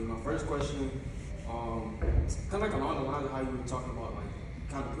questions for you. My first question. Kind of like along the lines of how you were talking about, like,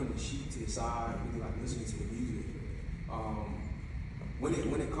 kind of putting the sheet to the side, really like listening to the music.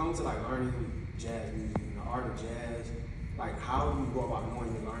 When it comes to like learning jazz music and the art of jazz, like how do you go about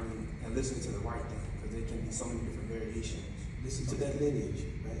knowing you're learning and listening to the right thing? Because there can be so many different variations. Listen to that lineage,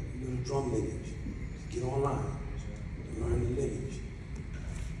 right? You know the drum lineage. Get online, learn the lineage.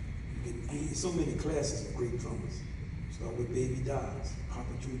 You get so many classes of great drummers. Start with Baby Dodds,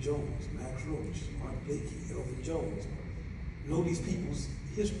 Papa Joe Jones, Max Roach, Mark Blakey, Elvin Jones. Know these people's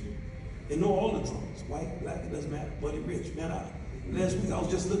history. And know all the drummers, white, black, it doesn't matter. Buddy Rich, man, last week I was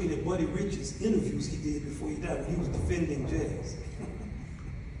just looking at Buddy Rich's interviews he did before he died when he was defending jazz.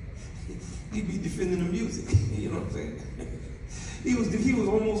 He'd be defending the music, you know what I'm saying? He was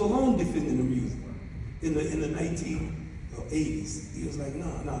almost alone defending the music in the 1980s. He was like,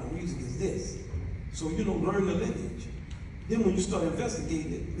 no, the music is this. So, learn the lineage. Then when you start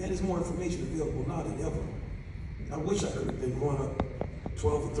investigating it, man, there's more information available now than ever. I wish I could have been growing up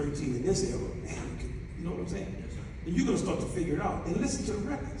 12 or 13 in this era. Man, you know what I'm saying? And you're going to start to figure it out. And listen to the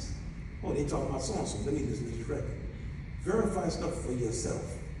records. Oh, they talking about so-and-so. Let me listen to this record. Verify stuff for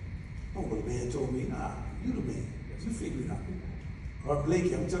yourself. Oh, but the man told me, nah, you the man. You figure it out. Or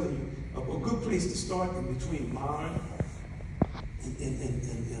Blakey, I'm telling you, a good place to start in between mine and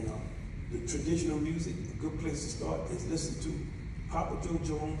the traditional music, a good place to start is listen to Papa Joe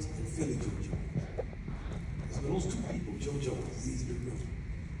Jones and Philly Joe Jones. So those two people, Joe Jones, is easy to remember.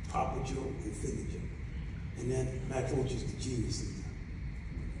 Papa Joe and Philly Joe. And then Max Roach is the genius of them.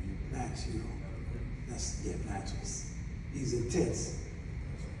 Max, you know, Max he's intense.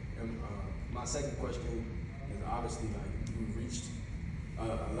 And my second question is obviously like you've reached a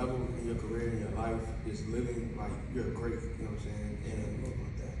level in your career, in your life, is living like you're great, you know what I'm saying? And I don't know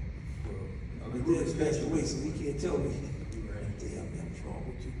about that. Well, my dad's passed away, so he can't tell me. Damn, what's wrong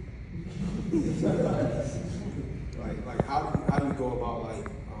with you? like how do you go about like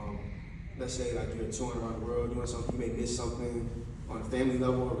let's say like you're touring around the world doing something, you may miss something on a family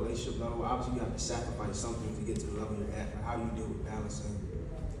level or relationship level. Obviously, you have to sacrifice something to get to the level you're at. Like, how do you deal with balancing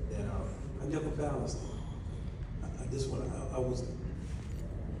that out? I never balanced it. This is what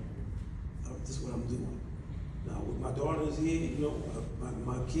this is what I'm doing. Now, with my daughters here, you know,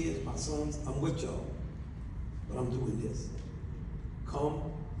 my kids, my sons, I'm with y'all. But I'm doing this. Come,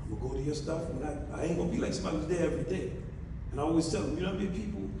 I'm gonna go to your stuff, and I ain't gonna be like somebody who's there every day. And I always tell them, you know how many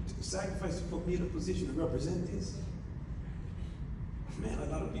people sacrifice to put me in a position to represent this? Man, a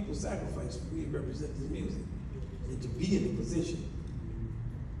lot of people sacrifice for me to represent this music and to be in the position.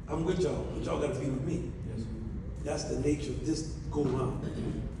 I'm with y'all, but y'all gotta be with me. Yes. That's the nature of this go round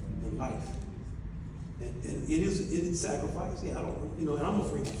in life. And it is sacrifice. Yeah, I don't, you know, and I'm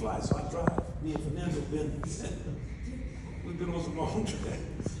afraid to fly, so I drive. Me and Fernando we've been on some long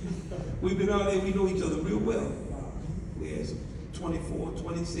trips. We've been out there, we know each other real well. We're 24,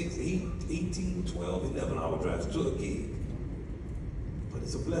 26, 18, 12, 11-hour drives to a gig. But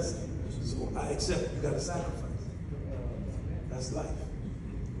it's a blessing. So I accept you gotta sacrifice. That's life.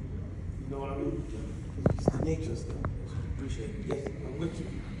 You know what I mean? It's the nature of stuff. Appreciate it. Yes, I'm with you.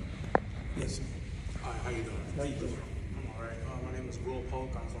 Yes, sir. Hi, how you doing? How you doing? I'm all right. My name is Will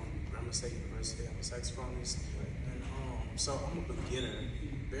Polk. I'm from Grambling State University. I'm a saxophonist. And so I'm a beginner,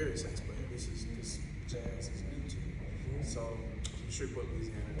 very sax player. This jazz is new to me. So Shreveport,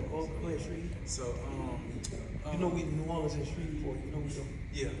 Louisiana. Oh, go ahead, Shreve. So you know we New Orleans and Shreveport. You know we don't.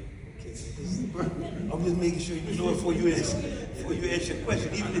 Yeah. Okay. I'm just making sure you know it before you ask your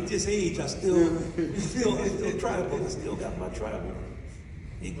question. Even at this age, I still tribal. I still got my tribal.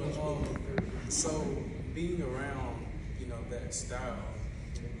 So being around, you know, that style,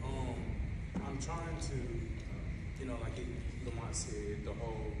 I'm trying to, you know, like Lamont said, the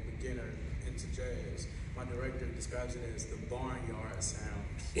whole beginner into jazz. My director describes it as the barnyard sound.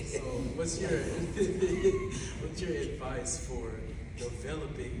 So what's your advice for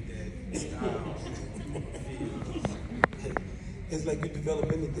developing that style feel? It's like you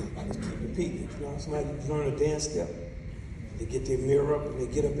develop anything. Just keep repeating it. You know, somebody learn a dance step. They get their mirror up and they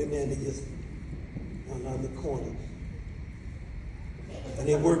get up in there and they just on the corner. And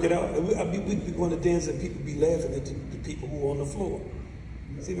they work it out. We be going to dance and people be laughing at the people who are on the floor.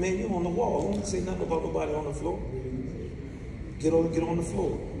 See, man, you're on the wall. Don't say nothing about nobody on the floor. Get on the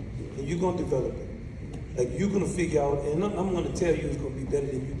floor. And you're going to develop it. Like, you're going to figure out, and I'm going to tell you it's going to be better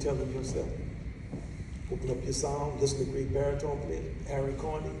than you telling yourself. Open up your sound, listen to great baritone players, Aaron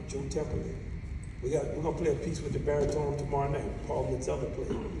Carney, Joe Temperley. We're going to play a piece with the baritone tomorrow night. Paul Metzeler play.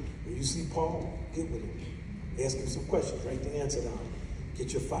 When you see Paul, get with him. Ask him some questions, write the answer down.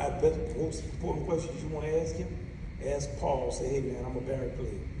 Get your 5 most important questions you want to ask him. Ask Paul, say, hey man, I'm a bari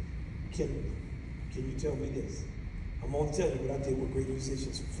player. Can you tell me this? I'm gonna tell you what I did with great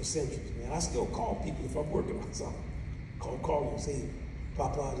musicians for centuries, man. I still call people if I'm working on something. Call them and say,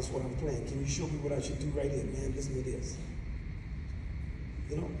 Papa, this is what I'm playing. Can you show me what I should do right here, man? Listen to this.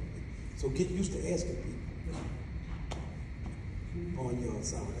 You know? So get used to asking people. On your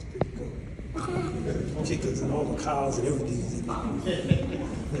sound, that's pretty good. Chickens and all the cows and everything.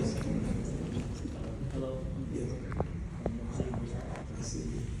 Hello. Yes. I see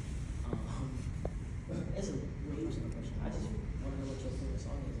you. It's a real personal question. I just want to know what your favorite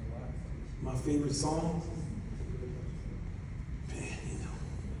song is and why. My favorite song? Man, you know.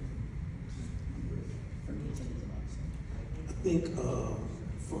 For me, it's a lot of songs. I think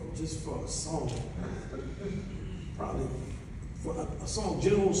for a song, probably for a song,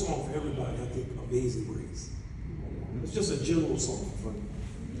 general song for everybody, I think Amazing Grace. It's just a general song for me.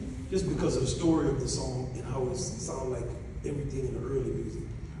 Just because of the story of the song and how it sounds like everything in the early music.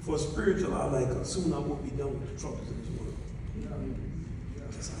 For spiritual, I like Soon I Will Be Done with the Troubles in This World.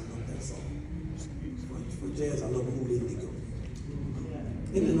 Yes, I love that song. For jazz, I love Mood Indigo.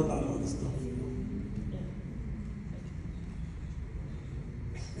 And then a lot of other stuff.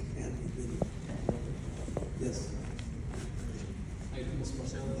 Yes. Hey, Mr.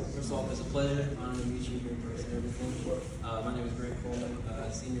 Marsalis. First off, it's a pleasure. Honor to meet you here in person and everything. My name is Greg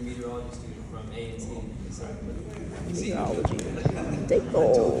Coleman, senior meteorology student from A&T. Meteorology. Take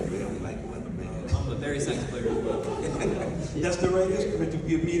off. I'm a very sax player as well. That's the right instrument to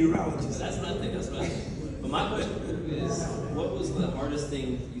be a meteorologist. That's nothing. That's nothing. But my question is, what was the hardest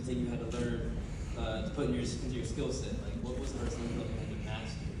thing you think you had to learn to put into your skill set? Like, what was the hardest thing you felt you had to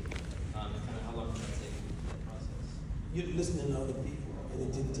master? And kind of how long did that take that process? You're listening to other people, and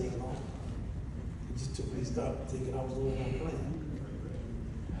it didn't take long. It just took me to stop thinking I was the only one playing.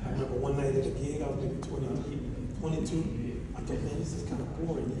 I remember one night at a gig, I was maybe 22. I thought, man, this is kind of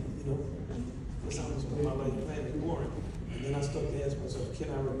boring, you know. This is how I spent my life playing, it's boring. And then I started to ask myself, can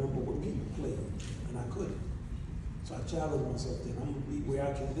I remember what people played? And I couldn't. So I challenged myself then. I'm gonna be where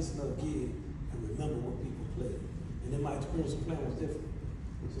I can listen to a gig and remember what people played. And then my experience of playing was different.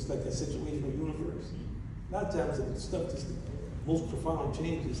 It's just like that situational universe. A lot of times the stuff that's the most profound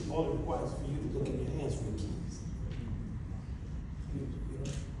changes, all it requires for you to look in your hands for the keys. You know,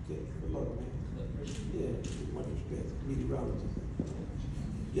 okay, good luck, man. Yeah, much respect. Meteorologist.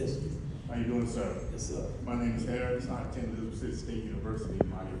 Yes. How you doing, sir? Yes, sir. My name is Harris. I attend Elizabeth State University,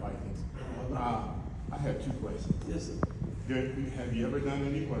 Mighty Vikings. I have two questions. Yes, sir. Have you ever done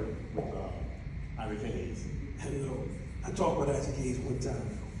any work with Isaac Hayes? No. I talked with Isaac Hayes one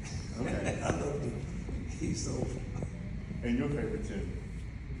time. Okay. I loved him. He's so. And your favorite tune?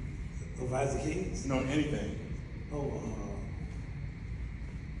 Of Isaac Hayes? No, anything. Oh,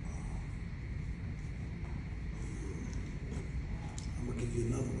 I'm gonna give you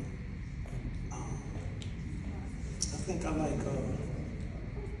another one. I think I like,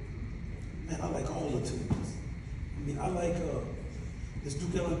 man, I like all the tunes. I mean, I like this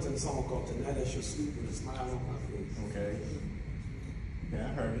Duke Ellington song called Tonight I Shall Sleep with a Smile on My Face. Okay. Yeah, I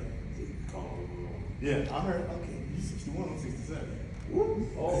heard it. Yeah, I heard it. Okay. You 61 or 67.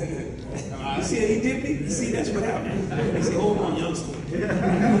 Oh. You see how he did me? You see, that's what happened. He said, hold on, youngster.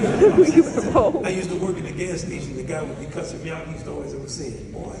 I used to work at the gas station. The guy would be cussing me out. He used to always say,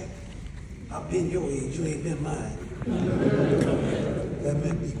 boy, I've been your age. You ain't been mine. That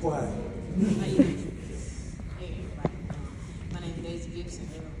meant be quiet. Hey, everybody. My name is Daisy Gibson.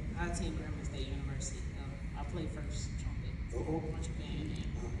 I attend Grambling State University. I play first trumpet, contraband, and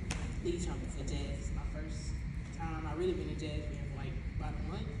lead trumpet for jazz. It's my first time. I've really been in jazz band for like about a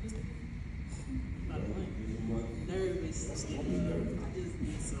month. Nervous. I just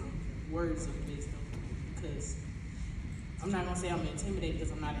need some words of wisdom because I'm not gonna say I'm intimidated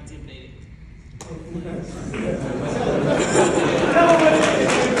because I'm not intimidated.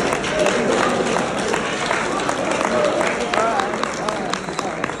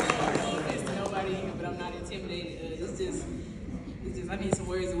 Nobody, but I'm not intimidated. It's just I need some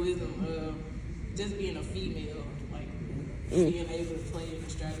words of wisdom. Just being a female, like being able to play in the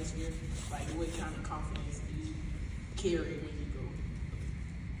stratosphere, like what kind of confidence do you carry when you go?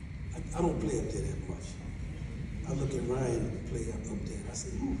 I don't play up there that much. I look at Ryan play up there and I say,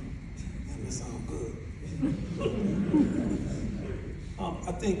 ooh, that sound good.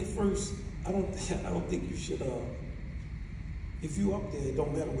 I think first, I don't think you should, if you up there, it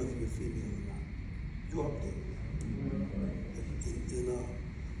don't matter whether you're female or not. You up there.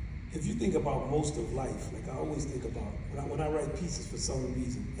 And if you think about most of life, like I always think about, when I write pieces for some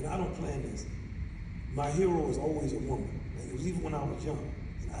reason, and I don't plan this, my hero is always a woman. Like it was even when I was young.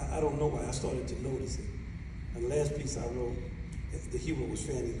 And I don't know why I started to notice it. And the last piece I wrote, the hero was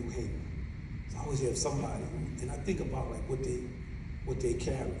Fannie Lou Hamer. So I always have somebody, and I think about like what they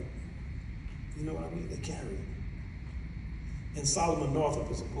carry. You know what I mean? They carry it. And Solomon Northup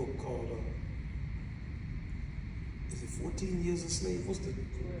has a book called, is it 14 Years a Slave? What's the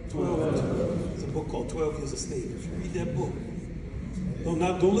 12? It's a book called 12 Years a Slave. If you read that book,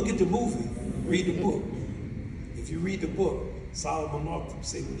 don't look at the movie, read the book. If you read the book, Solomon Northup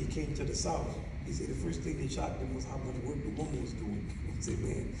said when he came to the South, he said the first thing they shocked him was how much work the woman was doing. He said,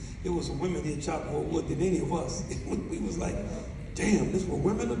 man, there was some women that chopped more wood than any of us. We was like, damn, this is what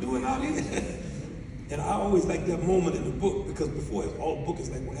women are doing out here? And I always like that moment in the book because before all the book is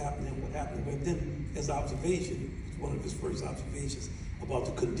like what happened and what happened. But then as observation, it's one of his first observations about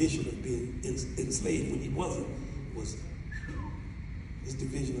the condition of being enslaved when he wasn't, was this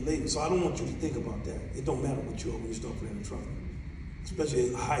division of labor. So I don't want you to think about that. It don't matter what you are when you start playing the trumpet.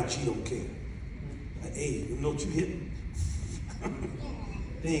 Especially a high G don't care. An A, you know what you hit?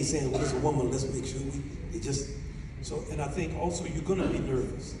 They ain't saying, well, it's a woman, let's make sure they just, so, and I think also you're gonna be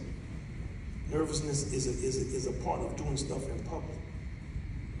nervous. Nervousness is a part of doing stuff in public.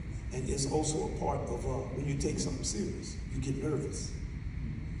 And it's also a part of when you take something serious, you get nervous.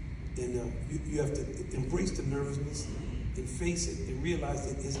 And you have to embrace the nervousness and face it and realize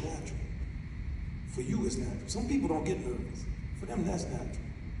that it's natural. For you, it's natural. Some people don't get nervous. For them, that's natural.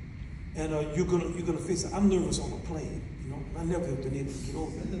 And you're gonna face it. I'm nervous on a plane, you know. I never have been able to get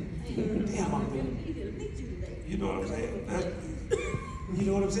over that. Damn, I'm nervous. You know what I'm saying? You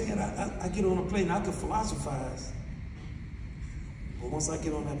know what I'm saying? I get on a plane, I can philosophize. But once I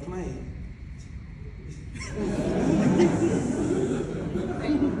get on that plane,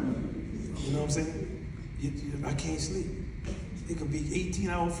 you know what I'm saying? I can't sleep. It could be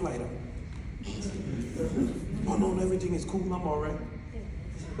 18-hour flight. Oh no, everything is cool, I'm all right.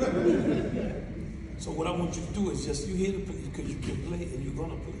 So what I want you to do is just, you here to play, because you can play and you're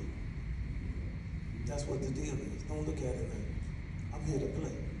gonna play. That's what the deal is. Don't look at it like, I'm here to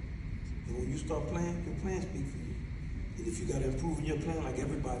play. And when you start playing, your plan speak for you. And if you gotta improve in your playing like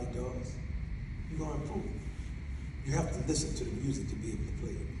everybody does, you're gonna improve. You have to listen to the music to be able to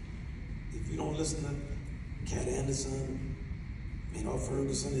play it. If you don't listen to Cat Anderson,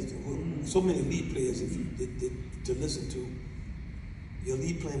 Ferguson, so many lead players if you to listen to, your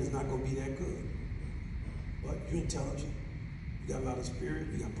lead playing is not going to be that good. But you're intelligent, you got a lot of spirit,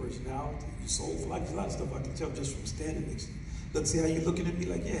 you got personality, you're soulful. Like a lot of stuff I can tell just from standing next to you. Look, see how you're looking at me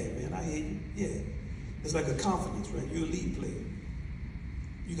like, yeah, man, I hear you, yeah. It's like a confidence, right? You're a lead player.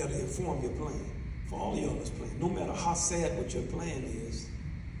 You got to inform your plan. For all the others playing, no matter how sad what your plan is,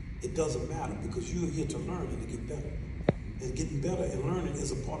 it doesn't matter because you're here to learn and to get better. And getting better and learning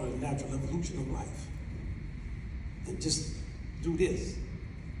is a part of the natural evolution of life. And just do this,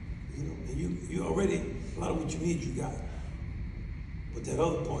 you know, and you already, a lot of what you need, you got. But that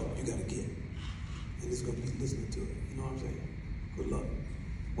other part, you got to get. And it's going to be listening to it, you know what I'm saying? Good luck.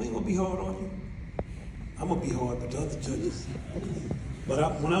 We ain't going to be hard on you. I'm going to be hard with the other judges.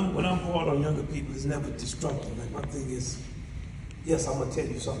 But when I'm hard on younger people, it's never destructive. Like my thing is, yes, I'm gonna tell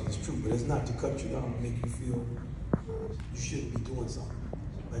you something that's true, but it's not to cut you down and make you feel you shouldn't be doing something.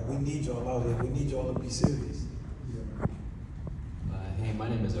 Like we need y'all out here. We need y'all to be serious. Hey, my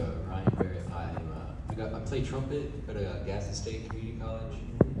name is Ryan Barrett. I play trumpet at Gaston State Community College.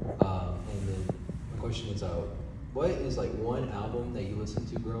 And then my question is, what is like one album that you listened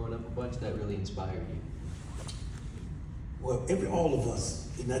to growing up a bunch that really inspired you? Well, all of us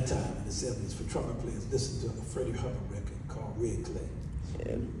in that time, in the 70s, for trumpet players, listened to a Freddie Hubbard record called Red Clay.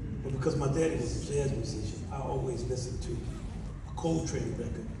 Yeah. But because my daddy was a jazz musician, I always listened to a Coltrane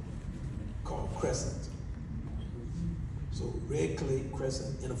record called Crescent. So Red Clay,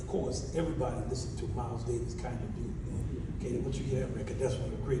 Crescent, and of course, everybody listened to Miles Davis' Kind of Blue. Okay, once you hear that record, that's one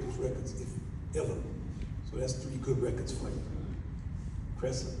of the greatest records ever. So that's 3 good records for you.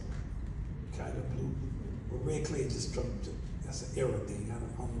 Crescent, Kind of Blue. Well, Red Clay just struck, that's an era thing. I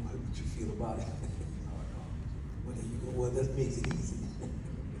don't know what you feel about it. Well, there you go. Well, that makes it easy.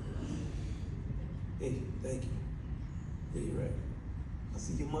 Hey, thank you. Yeah, you're right. I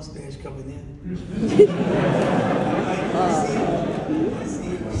see your mustache coming in. I see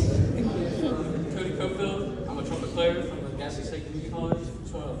it. Cody Cofield. I'm a trumpet player from the Gaston State Community College.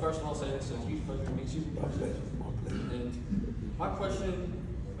 So first of all, say it's a huge pleasure to meet you. My pleasure. My pleasure. And my question,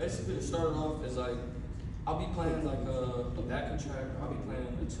 basically, to start off is like, I'll be playing like a backing track, or I'll be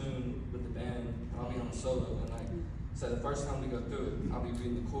playing a tune with the band, and I'll be on a solo, and like, so the first time we go through it, I'll be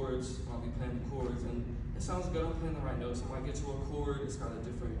reading the chords, I'll be playing the chords, and it sounds good, I'm playing the right notes. When I get to a chord, it's got a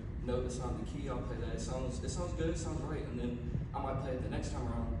different note that's on the key, I'll play that. It sounds good, it sounds right, and then I might play it the next time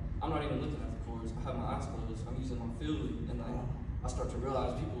around. I'm not even looking at the chords, I have my eyes closed, I'm using my feeling, and like, I start to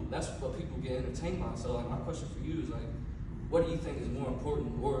realize that's what people get entertained by. So like, my question for you is like, what do you think is more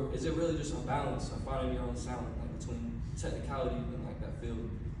important, or is it really just a balance of finding your own sound, like between technicality and like that feel?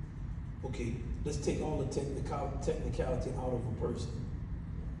 Okay, let's take all the technicality out of a person.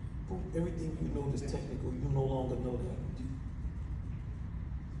 Everything you know that's technical, you no longer know that.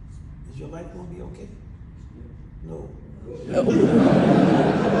 Is your life gonna be okay? No. No.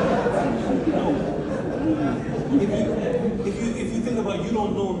 If you think about it, you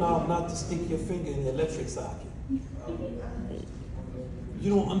don't know now not to stick your finger in the electric socket.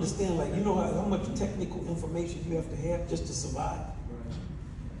 You don't understand, like, you know how much technical information you have to have just to survive.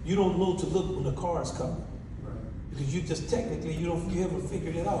 You don't know to look when the car is coming. Because you just technically, you haven't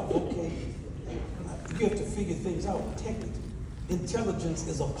figured it out. Okay, you have to figure things out technically. Intelligence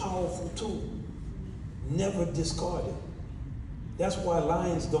is a powerful tool. Never discard it. That's why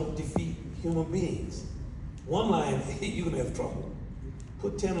lions don't defeat human beings. One lion, you're gonna have trouble.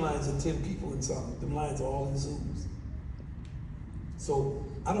 Put 10 lions and 10 people in something. Them lions are all in zoos. So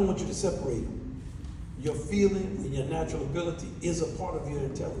I don't want you to separate them. Your feeling and your natural ability is a part of your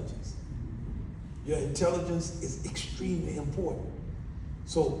intelligence. Your intelligence is extremely important.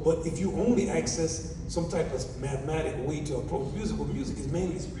 So, but if you only access some type of mathematical way to approach music, well, music is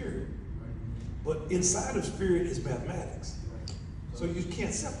mainly spirit. But inside of spirit is mathematics. So you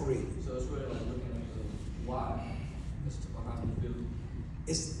can't separate it. So it's really like looking at the why as to behind the feel.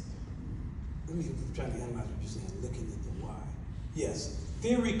 Let me try to analyze what you're saying, looking at the why. Yes,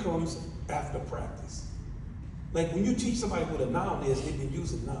 theory comes after practice. Like when you teach somebody what a noun is, they've been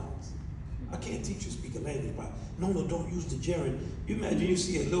using nouns. I can't teach you speak a language, but no, don't use the gerund. You imagine you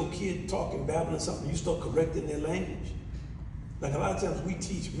see a little kid talking, babbling something, you start correcting their language. Like a lot of times we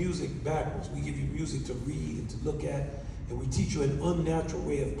teach music backwards. We give you music to read and to look at, and we teach you an unnatural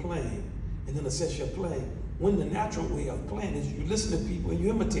way of playing, and then assess your playing. When the natural way of playing is you listen to people and you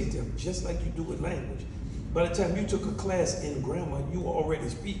imitate them, just like you do with language. By the time you took a class in grammar, you were already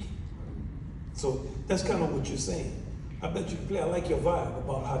speaking. So that's kind of what you're saying. I bet you can play. I like your vibe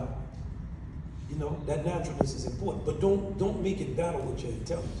about how, you know, that naturalness is important. But don't make it battle with your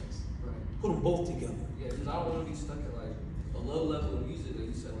intelligence. Right. Put them both together. Yeah, because I don't want to be stuck at like a low level of music that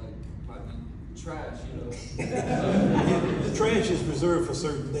you said like might be trash, you know. Yeah, trash is reserved for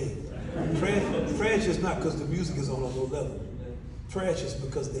certain things. Trash is not because the music is on a low level. Trash is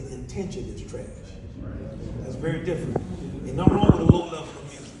because the intention is trash. That's very different. Ain't nothing wrong with a low level of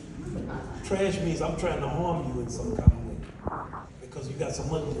music. Trash means I'm trying to harm you in some kind of way because you got some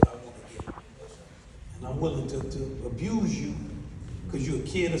money that I want to get. And I'm willing to abuse you because you're a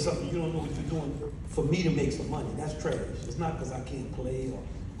kid or something, you don't know what you're doing for me to make some money. That's trash. It's not because I can't play or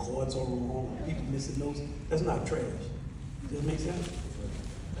chords are wrong or people missing notes. That's not trash. Does that make sense?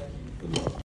 Good luck.